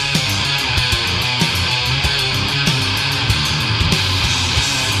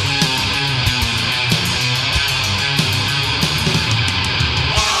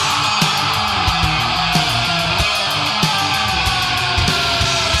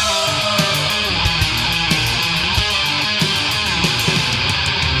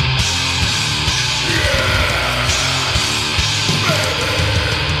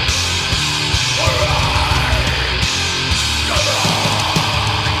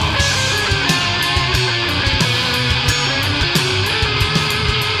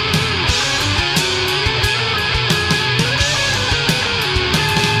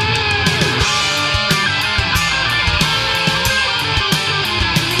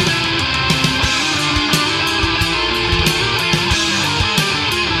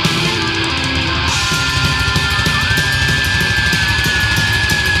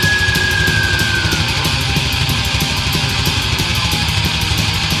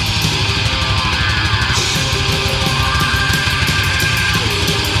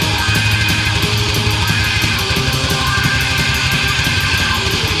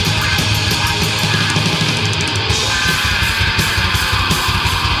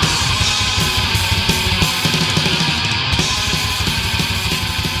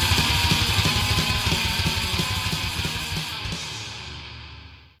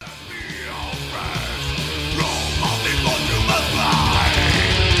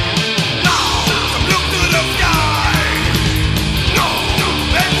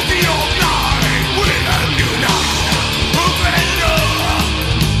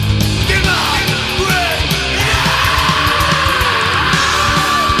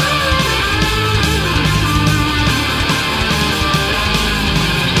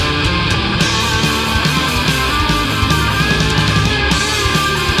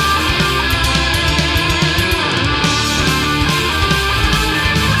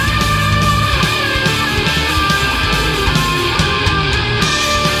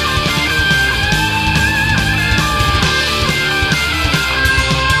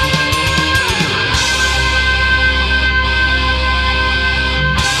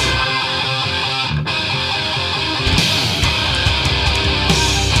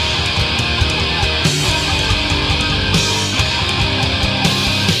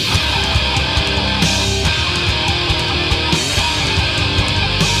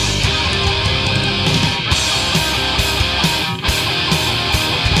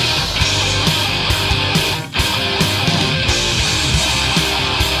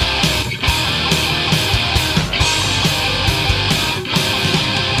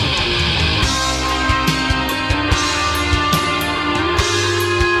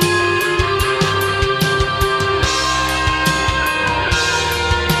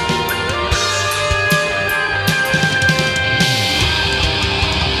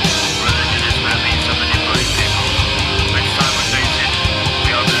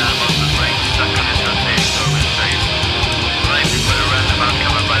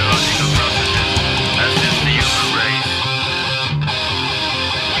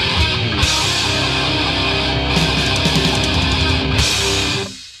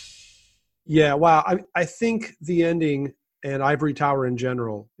 Yeah, wow. I think the ending and Ivory Tower in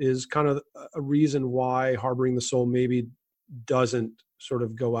general is kind of a reason why Harboring the Soul maybe doesn't sort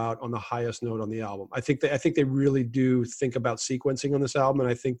of go out on the highest note on the album. I think they really do think about sequencing on this album, and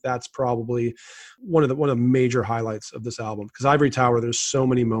I think that's probably one of the major highlights of this album. Because Ivory Tower, there's so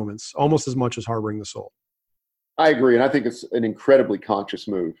many moments, almost as much as Harboring the Soul. I agree, and I think it's an incredibly conscious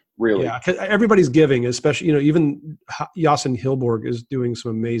move, really. Yeah, 'cause everybody's giving, especially, even Jason Hilborg is doing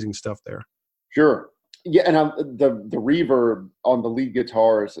some amazing stuff there. Sure. Yeah, and the reverb on the lead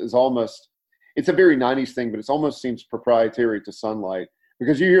guitars is almost, it's a very 90s thing, but it almost seems proprietary to Sunlight,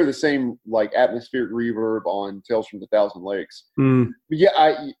 because you hear the same like atmospheric reverb on Tales from the Thousand Lakes. Mm. But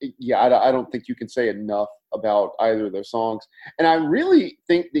I don't think you can say enough about either of those songs. And I really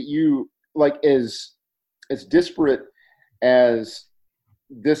think that you, like, as disparate as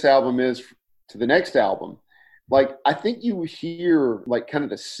this album is to the next album, like, I think you hear like kind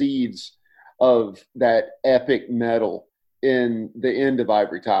of the seeds of that epic metal in the end of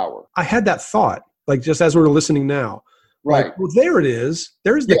Ivory Tower. I had that thought, like, just as we're listening now. Right. Like, well, there it is.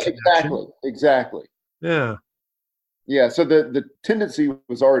 There's the connection. Exactly. Yeah. Yeah. So the tendency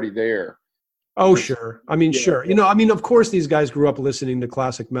was already there. Oh, sure. I mean, sure. Of course, these guys grew up listening to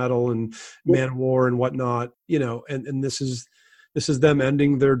classic metal and Manowar and whatnot, and this is them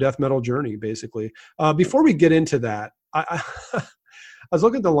ending their death metal journey, basically. Before we get into that, I was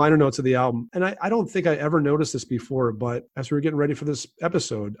looking at the liner notes of the album, and I don't think I ever noticed this before, but as we were getting ready for this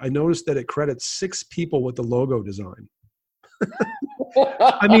episode, I noticed that it credits 6 people with the logo design.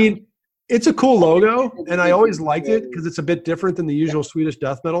 I mean, it's a cool logo, and I always liked it because it's a bit different than the usual Swedish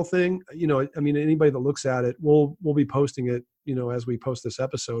death metal thing. Anybody that looks at it, we'll be posting it, as we post this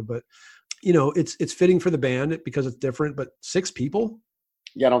episode. But, it's fitting for the band because it's different. But 6 people?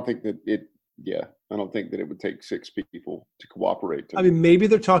 Yeah, I don't think that it would take 6 people to cooperate. Maybe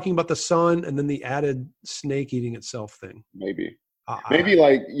they're talking about the sun and then the added snake eating itself thing. Maybe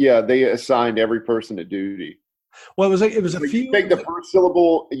they assigned every person a duty. Well, it was a few. You take the first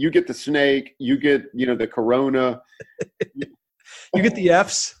syllable, you get the snake, you get, the corona. You get the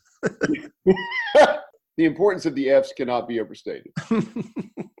Fs. The importance of the Fs cannot be overstated.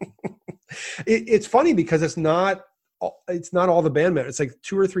 It's funny because it's not all the band members. It's like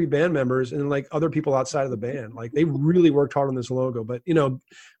 2 or 3 band members and like other people outside of the band. Like, they really worked hard on this logo, but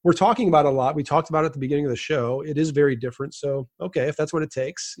we're talking about it a lot. We talked about it at the beginning of the show. It is very different. So, okay, if that's what it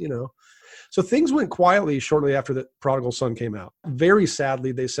takes, So things went quietly shortly after the Prodigal Son came out. Very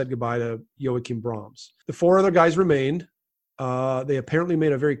sadly, they said goodbye to Joachim Brahms. The 4 other guys remained. They apparently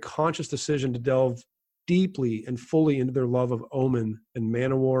made a very conscious decision to delve deeply and fully into their love of Omen and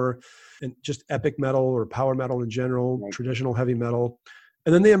Manowar and just epic metal or power metal in general, right. Traditional heavy metal.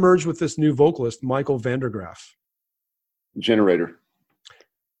 And then they emerged with this new vocalist, Michael Vandergraaf. Generator.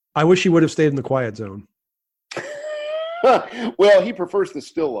 I wish he would have stayed in the quiet zone. Well, he prefers the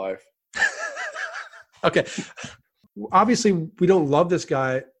still life. Okay. Obviously, we don't love this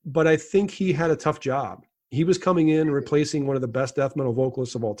guy, but I think he had a tough job. He was coming in and replacing one of the best death metal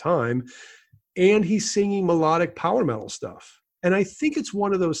vocalists of all time, and he's singing melodic power metal stuff. And I think it's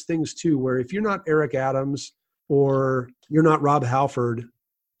one of those things, too, where if you're not Eric Adams or you're not Rob Halford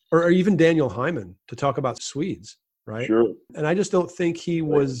or even Daniel Hyman to talk about Swedes, right? Sure. And I just don't think he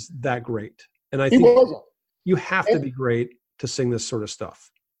was that great. And I think you have to be great to sing this sort of stuff.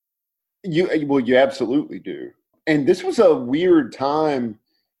 You absolutely do. And this was a weird time.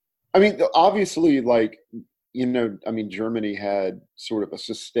 I mean, obviously, Germany had sort of a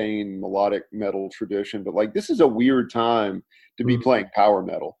sustained melodic metal tradition, but this is a weird time to be playing power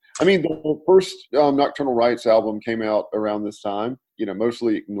metal. I mean, the first Nocturnal Rites album came out around this time,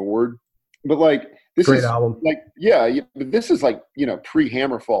 mostly ignored. But this great is album. But this is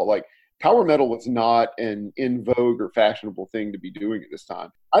pre-Hammerfall. Power metal was not an in vogue or fashionable thing to be doing at this time.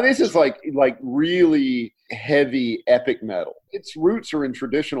 I think this is like really heavy epic metal. Its roots are in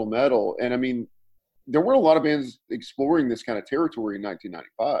traditional metal. And I mean, there weren't a lot of bands exploring this kind of territory in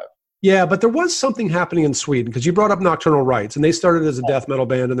 1995. Yeah, but there was something happening in Sweden because you brought up Nocturnal Rites, and they started as a death metal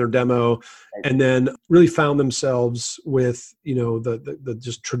band in their demo, and then really found themselves with the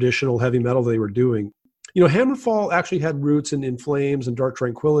just traditional heavy metal they were doing. Hammerfall actually had roots in Flames and Dark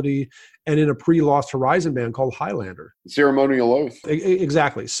Tranquillity, and in a pre-Lost Horizon band called Highlander. Ceremonial Oath.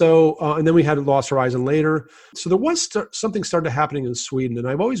 Exactly. So, and then we had Lost Horizon later. So there was something started happening in Sweden, and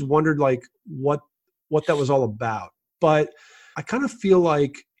I've always wondered what that was all about. But I kind of feel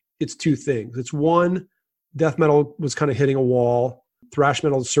like it's 2 things. It's one, death metal was kind of hitting a wall. Thrash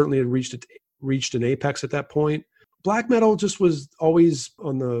metal certainly had reached an apex at that point. Black metal just was always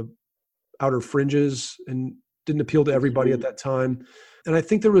on the outer fringes and didn't appeal to everybody at that time. And I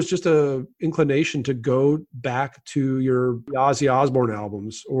think there was just a inclination to go back to your Ozzy Osbourne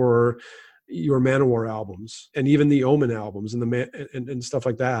albums or your Manowar albums and even the Omen albums and stuff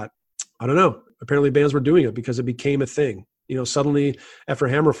like that. I don't know. Apparently bands were doing it because it became a thing. Suddenly after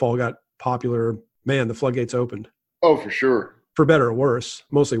Hammerfall got popular, man, the floodgates opened. Oh, for sure. For better or worse,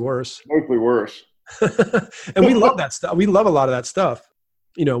 mostly worse. Mostly worse. And we love that stuff. We love a lot of that stuff,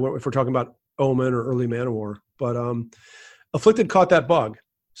 if we're talking about Omen or early Manowar. But Afflicted caught that bug.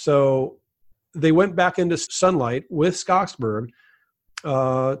 So they went back into Sunlight with Skogsberg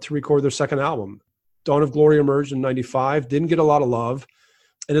to record their second album. Dawn of Glory emerged in 95, didn't get a lot of love,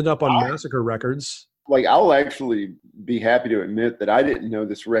 ended up on Massacre Records. Like, I'll actually be happy to admit that I didn't know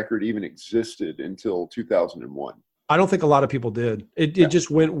this record even existed until 2001. I don't think a lot of people did. It just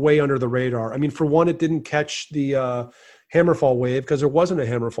went way under the radar. I mean, for one, it didn't catch the Hammerfall wave because there wasn't a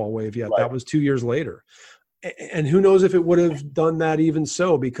Hammerfall wave yet. Right. That was 2 years later. And who knows if it would have done that even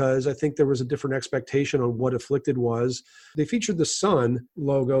so, because I think there was a different expectation on what Afflicted was. They featured the sun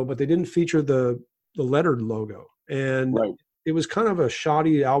logo, but they didn't feature the lettered logo. And right. It was kind of a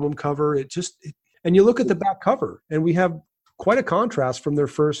shoddy album cover. And you look at the back cover, and we have quite a contrast from their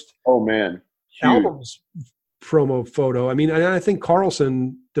first album's promo photo. I mean, and I think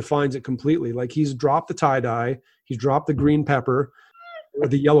Carlson defines it completely. Like, he's dropped the tie-dye, he's dropped the green pepper or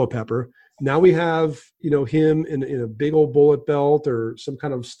the yellow pepper. Now we have, him in a big old bullet belt or some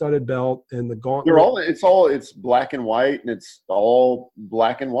kind of studded belt and the gauntlet. It's black and white, and it's all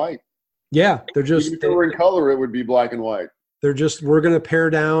black and white. Yeah, they're just. Even if they were in color, it would be black and white. We're going to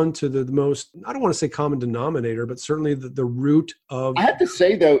pare down to the most, I don't want to say common denominator, but certainly the root of. I have to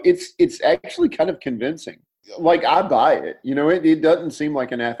say, though, it's actually kind of convincing. Like, I buy it. It doesn't seem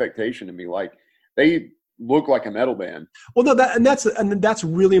like an affectation to me. Like, they look like a metal band. Well, no, that's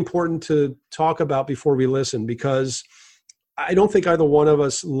really important to talk about before we listen, because I don't think either one of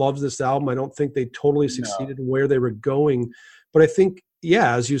us loves this album. I don't think they totally succeeded in where they were going. But I think,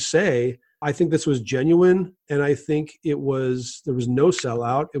 as you say, I think this was genuine, and I think there was no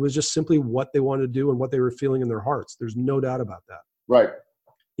sellout. It was just simply what they wanted to do and what they were feeling in their hearts. There's no doubt about that. Right.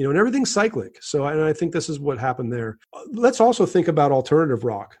 And everything's cyclic. So, and I think this is what happened there. Let's also think about alternative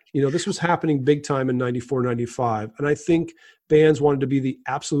rock. This was happening big time in 94, 95. And I think bands wanted to be the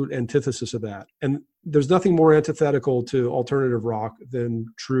absolute antithesis of that. And there's nothing more antithetical to alternative rock than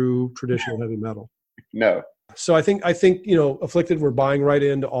true traditional heavy metal. No. So I think, Afflicted were buying right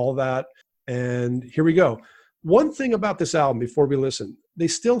into all that. And here we go. One thing about this album before we listen, they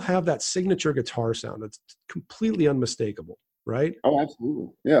still have that signature guitar sound that's completely unmistakable. Right? Oh, absolutely.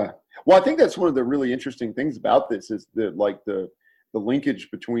 Yeah. Well, I think that's one of the really interesting things about this is the linkage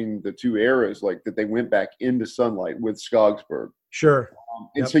between the two eras, like that they went back into Sunlight with Skogsberg. Sure.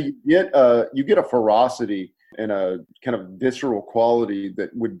 And so you get a ferocity and a kind of visceral quality that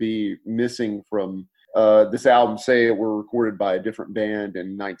would be missing from this album, say it were recorded by a different band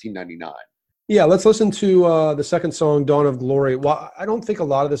in 1999. Yeah, let's listen to the second song, Dawn of Glory. Well, I don't think a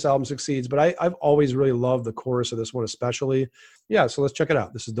lot of this album succeeds, but I've always really loved the chorus of this one especially. Yeah, so let's check it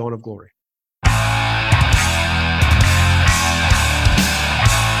out. This is Dawn of Glory.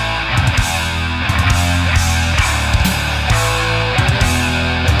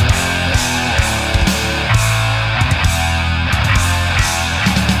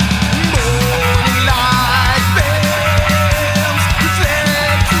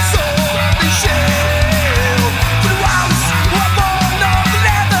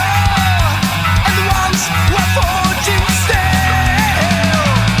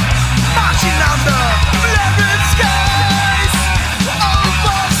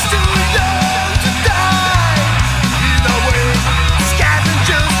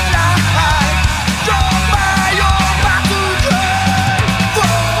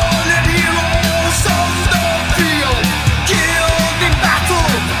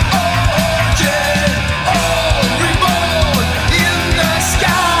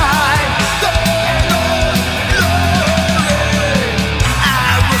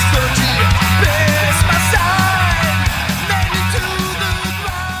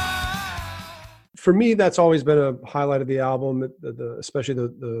 For me, that's always been a highlight of the album, especially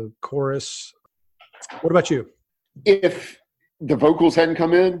the chorus. What about you? If the vocals hadn't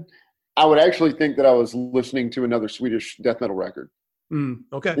come in, I would actually think that I was listening to another Swedish death metal record.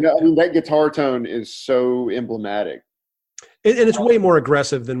 Okay. That guitar tone is so emblematic. And it's way more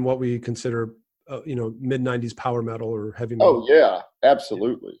aggressive than what we consider, mid-90s power metal or heavy metal. Oh, yeah,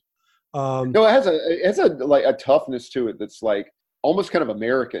 absolutely. It has a toughness to it that's like almost kind of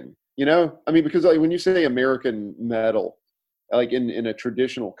American. Because when you say American metal, like in a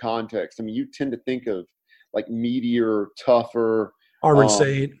traditional context, you tend to think of like meatier, tougher, Armored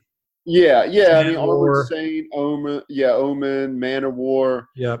Saint. Yeah. I mean, War. Armored Saint, Omen, Man of War.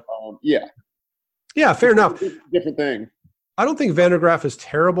 Yep. Yeah, fair enough. Different thing. I don't think Van der Graaf is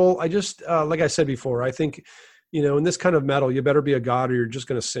terrible. I just, like I said before, I think, in this kind of metal, you better be a god or you're just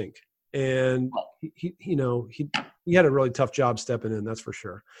going to sink. And he had a really tough job stepping in, that's for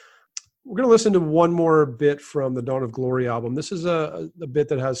sure. We're going to listen to one more bit from the Dawn of Glory album. This is a bit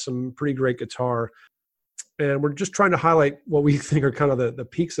that has some pretty great guitar. And we're just trying to highlight what we think are kind of the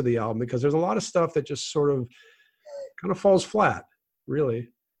peaks of the album, because there's a lot of stuff that just sort of kind of falls flat, really.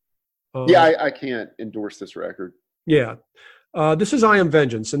 I can't endorse this record. Yeah. This is I Am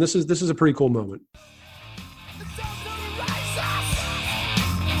Vengeance, and this is a pretty cool moment.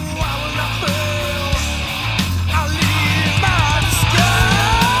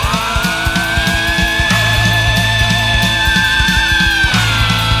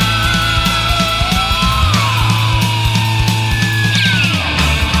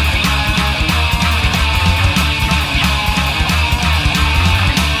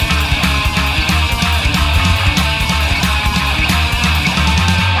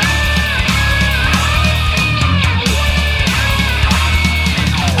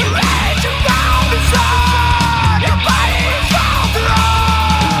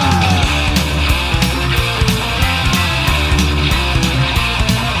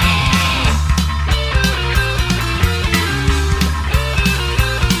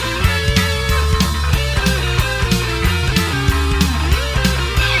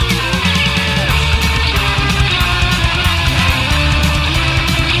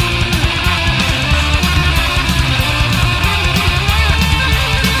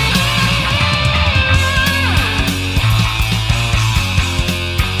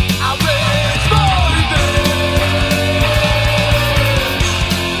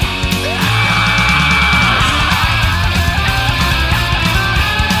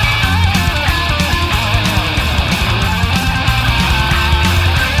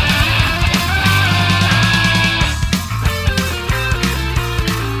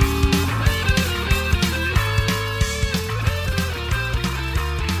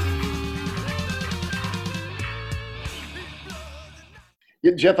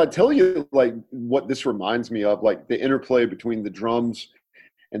 Yeah, Jeff, I tell you, like, what this reminds me of, like the interplay between the drums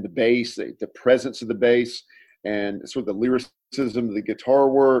and the bass, the presence of the bass, and sort of the lyricism of the guitar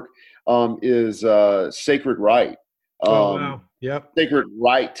work is Sacred Right. Oh, wow. Yep. Sacred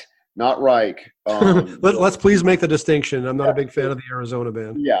Right, not Reich. Let's please make the distinction. I'm not a big fan of the Arizona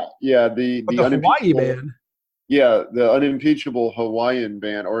band. Yeah. The Hawaii band. Yeah, the unimpeachable Hawaiian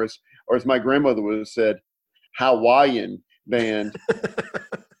band, or as my grandmother would have said, Hawaiian band.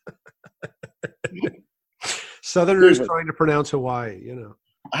 Southerners trying to pronounce Hawaii,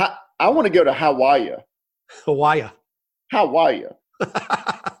 I want to go to Hawaii.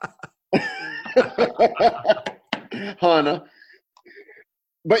 Hana.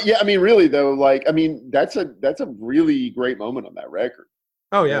 But yeah, I mean, really though, that's a really great moment on that record.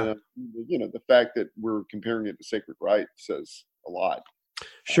 Oh yeah. The fact that we're comparing it to Sacred Right says a lot.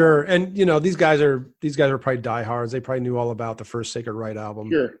 Sure. And these guys are probably diehards. They probably knew all about the first Sacred Right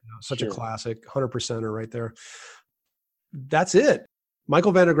album. Sure. Such a classic, 100%er right there. That's it.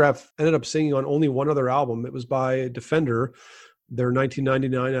 Michael Van der Graaf ended up singing on only one other album. It was by Defender, their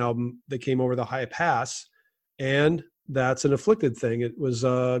 1999 album that came over the High Pass. And that's an Afflicted thing. It was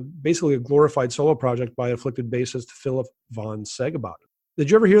basically a glorified solo project by Afflicted bassist Philip von Segebaden.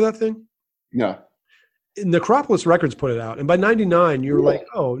 Did you ever hear that thing? No. Necropolis Records put it out, and by '99, you were like,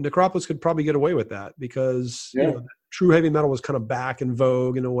 "Oh, Necropolis could probably get away with that because true heavy metal was kind of back in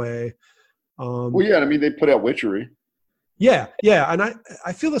vogue in a way." I mean, they put out Witchery. Yeah, and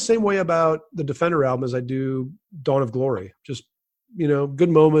I feel the same way about the Defender album as I do Dawn of Glory. Just good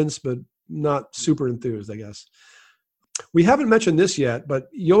moments, but not super enthused, I guess. We haven't mentioned this yet, but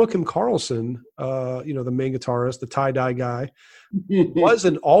Joachim Karlsson, the main guitarist, the tie-dye guy, was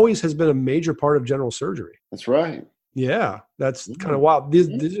and always has been a major part of General Surgery. That's right. Yeah, that's kind of wild.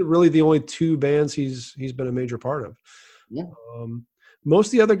 These are really the only two bands he's been a major part of. Yeah. Most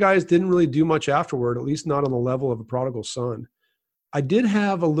of the other guys didn't really do much afterward, at least not on the level of A Prodigal Son. I did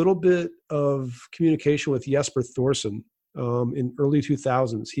have a little bit of communication with Jesper Thorson in early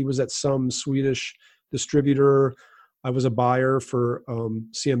 2000s. He was at some Swedish distributor. I was a buyer for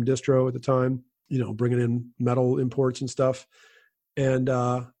CM Distro at the time, bringing in metal imports and stuff. And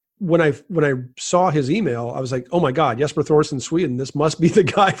when I saw his email, I was like, oh my God, Jesper Thorson, Sweden. This must be the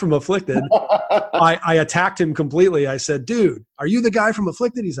guy from Afflicted. I attacked him completely. I said, dude, are you the guy from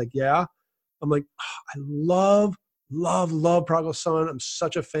Afflicted? He's like, yeah. I'm like, I love Prodigal Son. I'm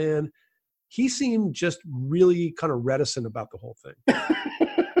such a fan. he seemed just really kind of reticent about the whole thing.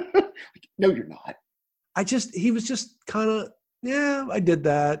 No, you're not. He was just kind of, yeah, I did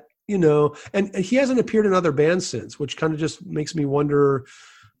that, you know, and he hasn't appeared in other bands since, which kind of just makes me wonder.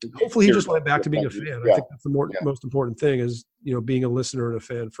 Hopefully he just went back to being a fan. Yeah. I think that's the most important thing is, you know, being a listener and a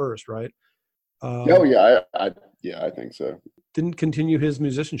fan first, right? I think so. Didn't continue his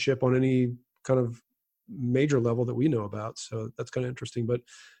musicianship on any kind of major level that we know about. So that's kind of interesting. But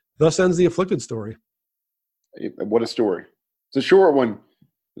thus ends the Afflicted story. What a story. It's a short one.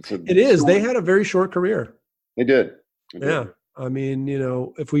 It is. They had a very short career. They did. Yeah. I mean, you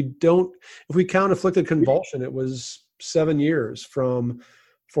know, if we count Afflicted Convulsion, it was 7 years from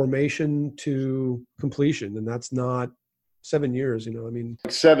formation to completion. And that's not 7 years, you know, I mean.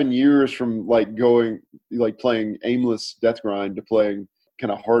 7 years from playing aimless death grind to playing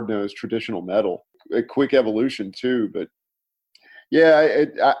kind of hard-nosed traditional metal. A quick evolution too. But yeah,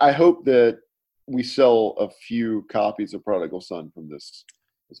 I hope that we sell a few copies of Prodigal Son from this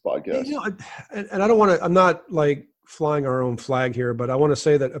podcast. You know, and I don't want to, I'm not like flying our own flag here, but I want to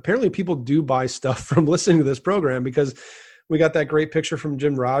say that apparently people do buy stuff from listening to this program, because we got that great picture from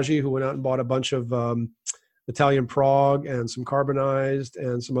Jim Raji, who went out and bought a bunch of Italian Prog and some Carbonized,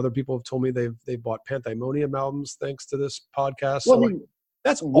 and some other people have told me they've bought Panthymonium albums thanks to this podcast. Well, so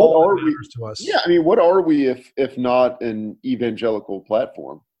that's all that matters to us. Yeah, I mean, what are we if not an evangelical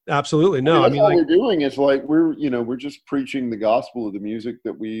platform? Absolutely. No, I mean all we're doing is we're just preaching the gospel of the music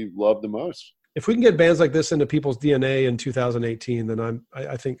that we love the most. If we can get bands like this into people's DNA in 2018, then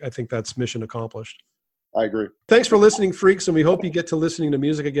I think that's mission accomplished. I agree. Thanks for listening, freaks, and we hope you get to listening to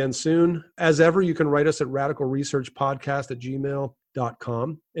music again soon. As ever, you can write us at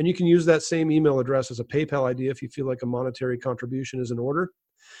radicalresearchpodcast@gmail.com, and you can use that same email address as a PayPal ID if you feel like a monetary contribution is in order.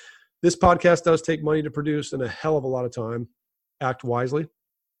 This podcast does take money to produce and a hell of a lot of time. Act wisely.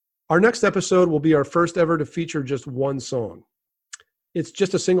 Our next episode will be our first ever to feature just one song. It's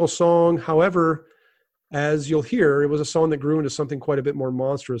just a single song. However, as you'll hear, it was a song that grew into something quite a bit more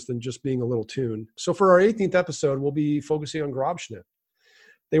monstrous than just being a little tune. So for our 18th episode, we'll be focusing on Grabschnitt.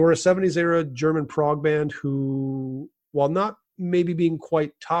 They were a 70s era German prog band who, while not maybe being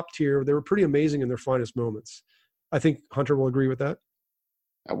quite top tier, they were pretty amazing in their finest moments. I think Hunter will agree with that.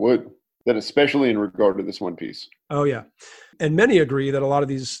 I would. That especially in regard to this one piece. Oh, yeah. And many agree that a lot of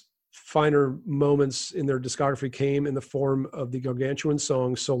these finer moments in their discography came in the form of the gargantuan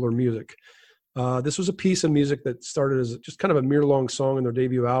song Solar Music. This was a piece of music that started as just kind of a mere-long song in their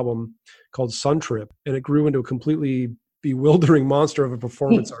debut album called Sun Trip, and it grew into a completely bewildering monster of a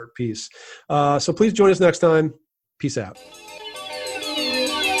performance art piece. So please join us next time. Peace out.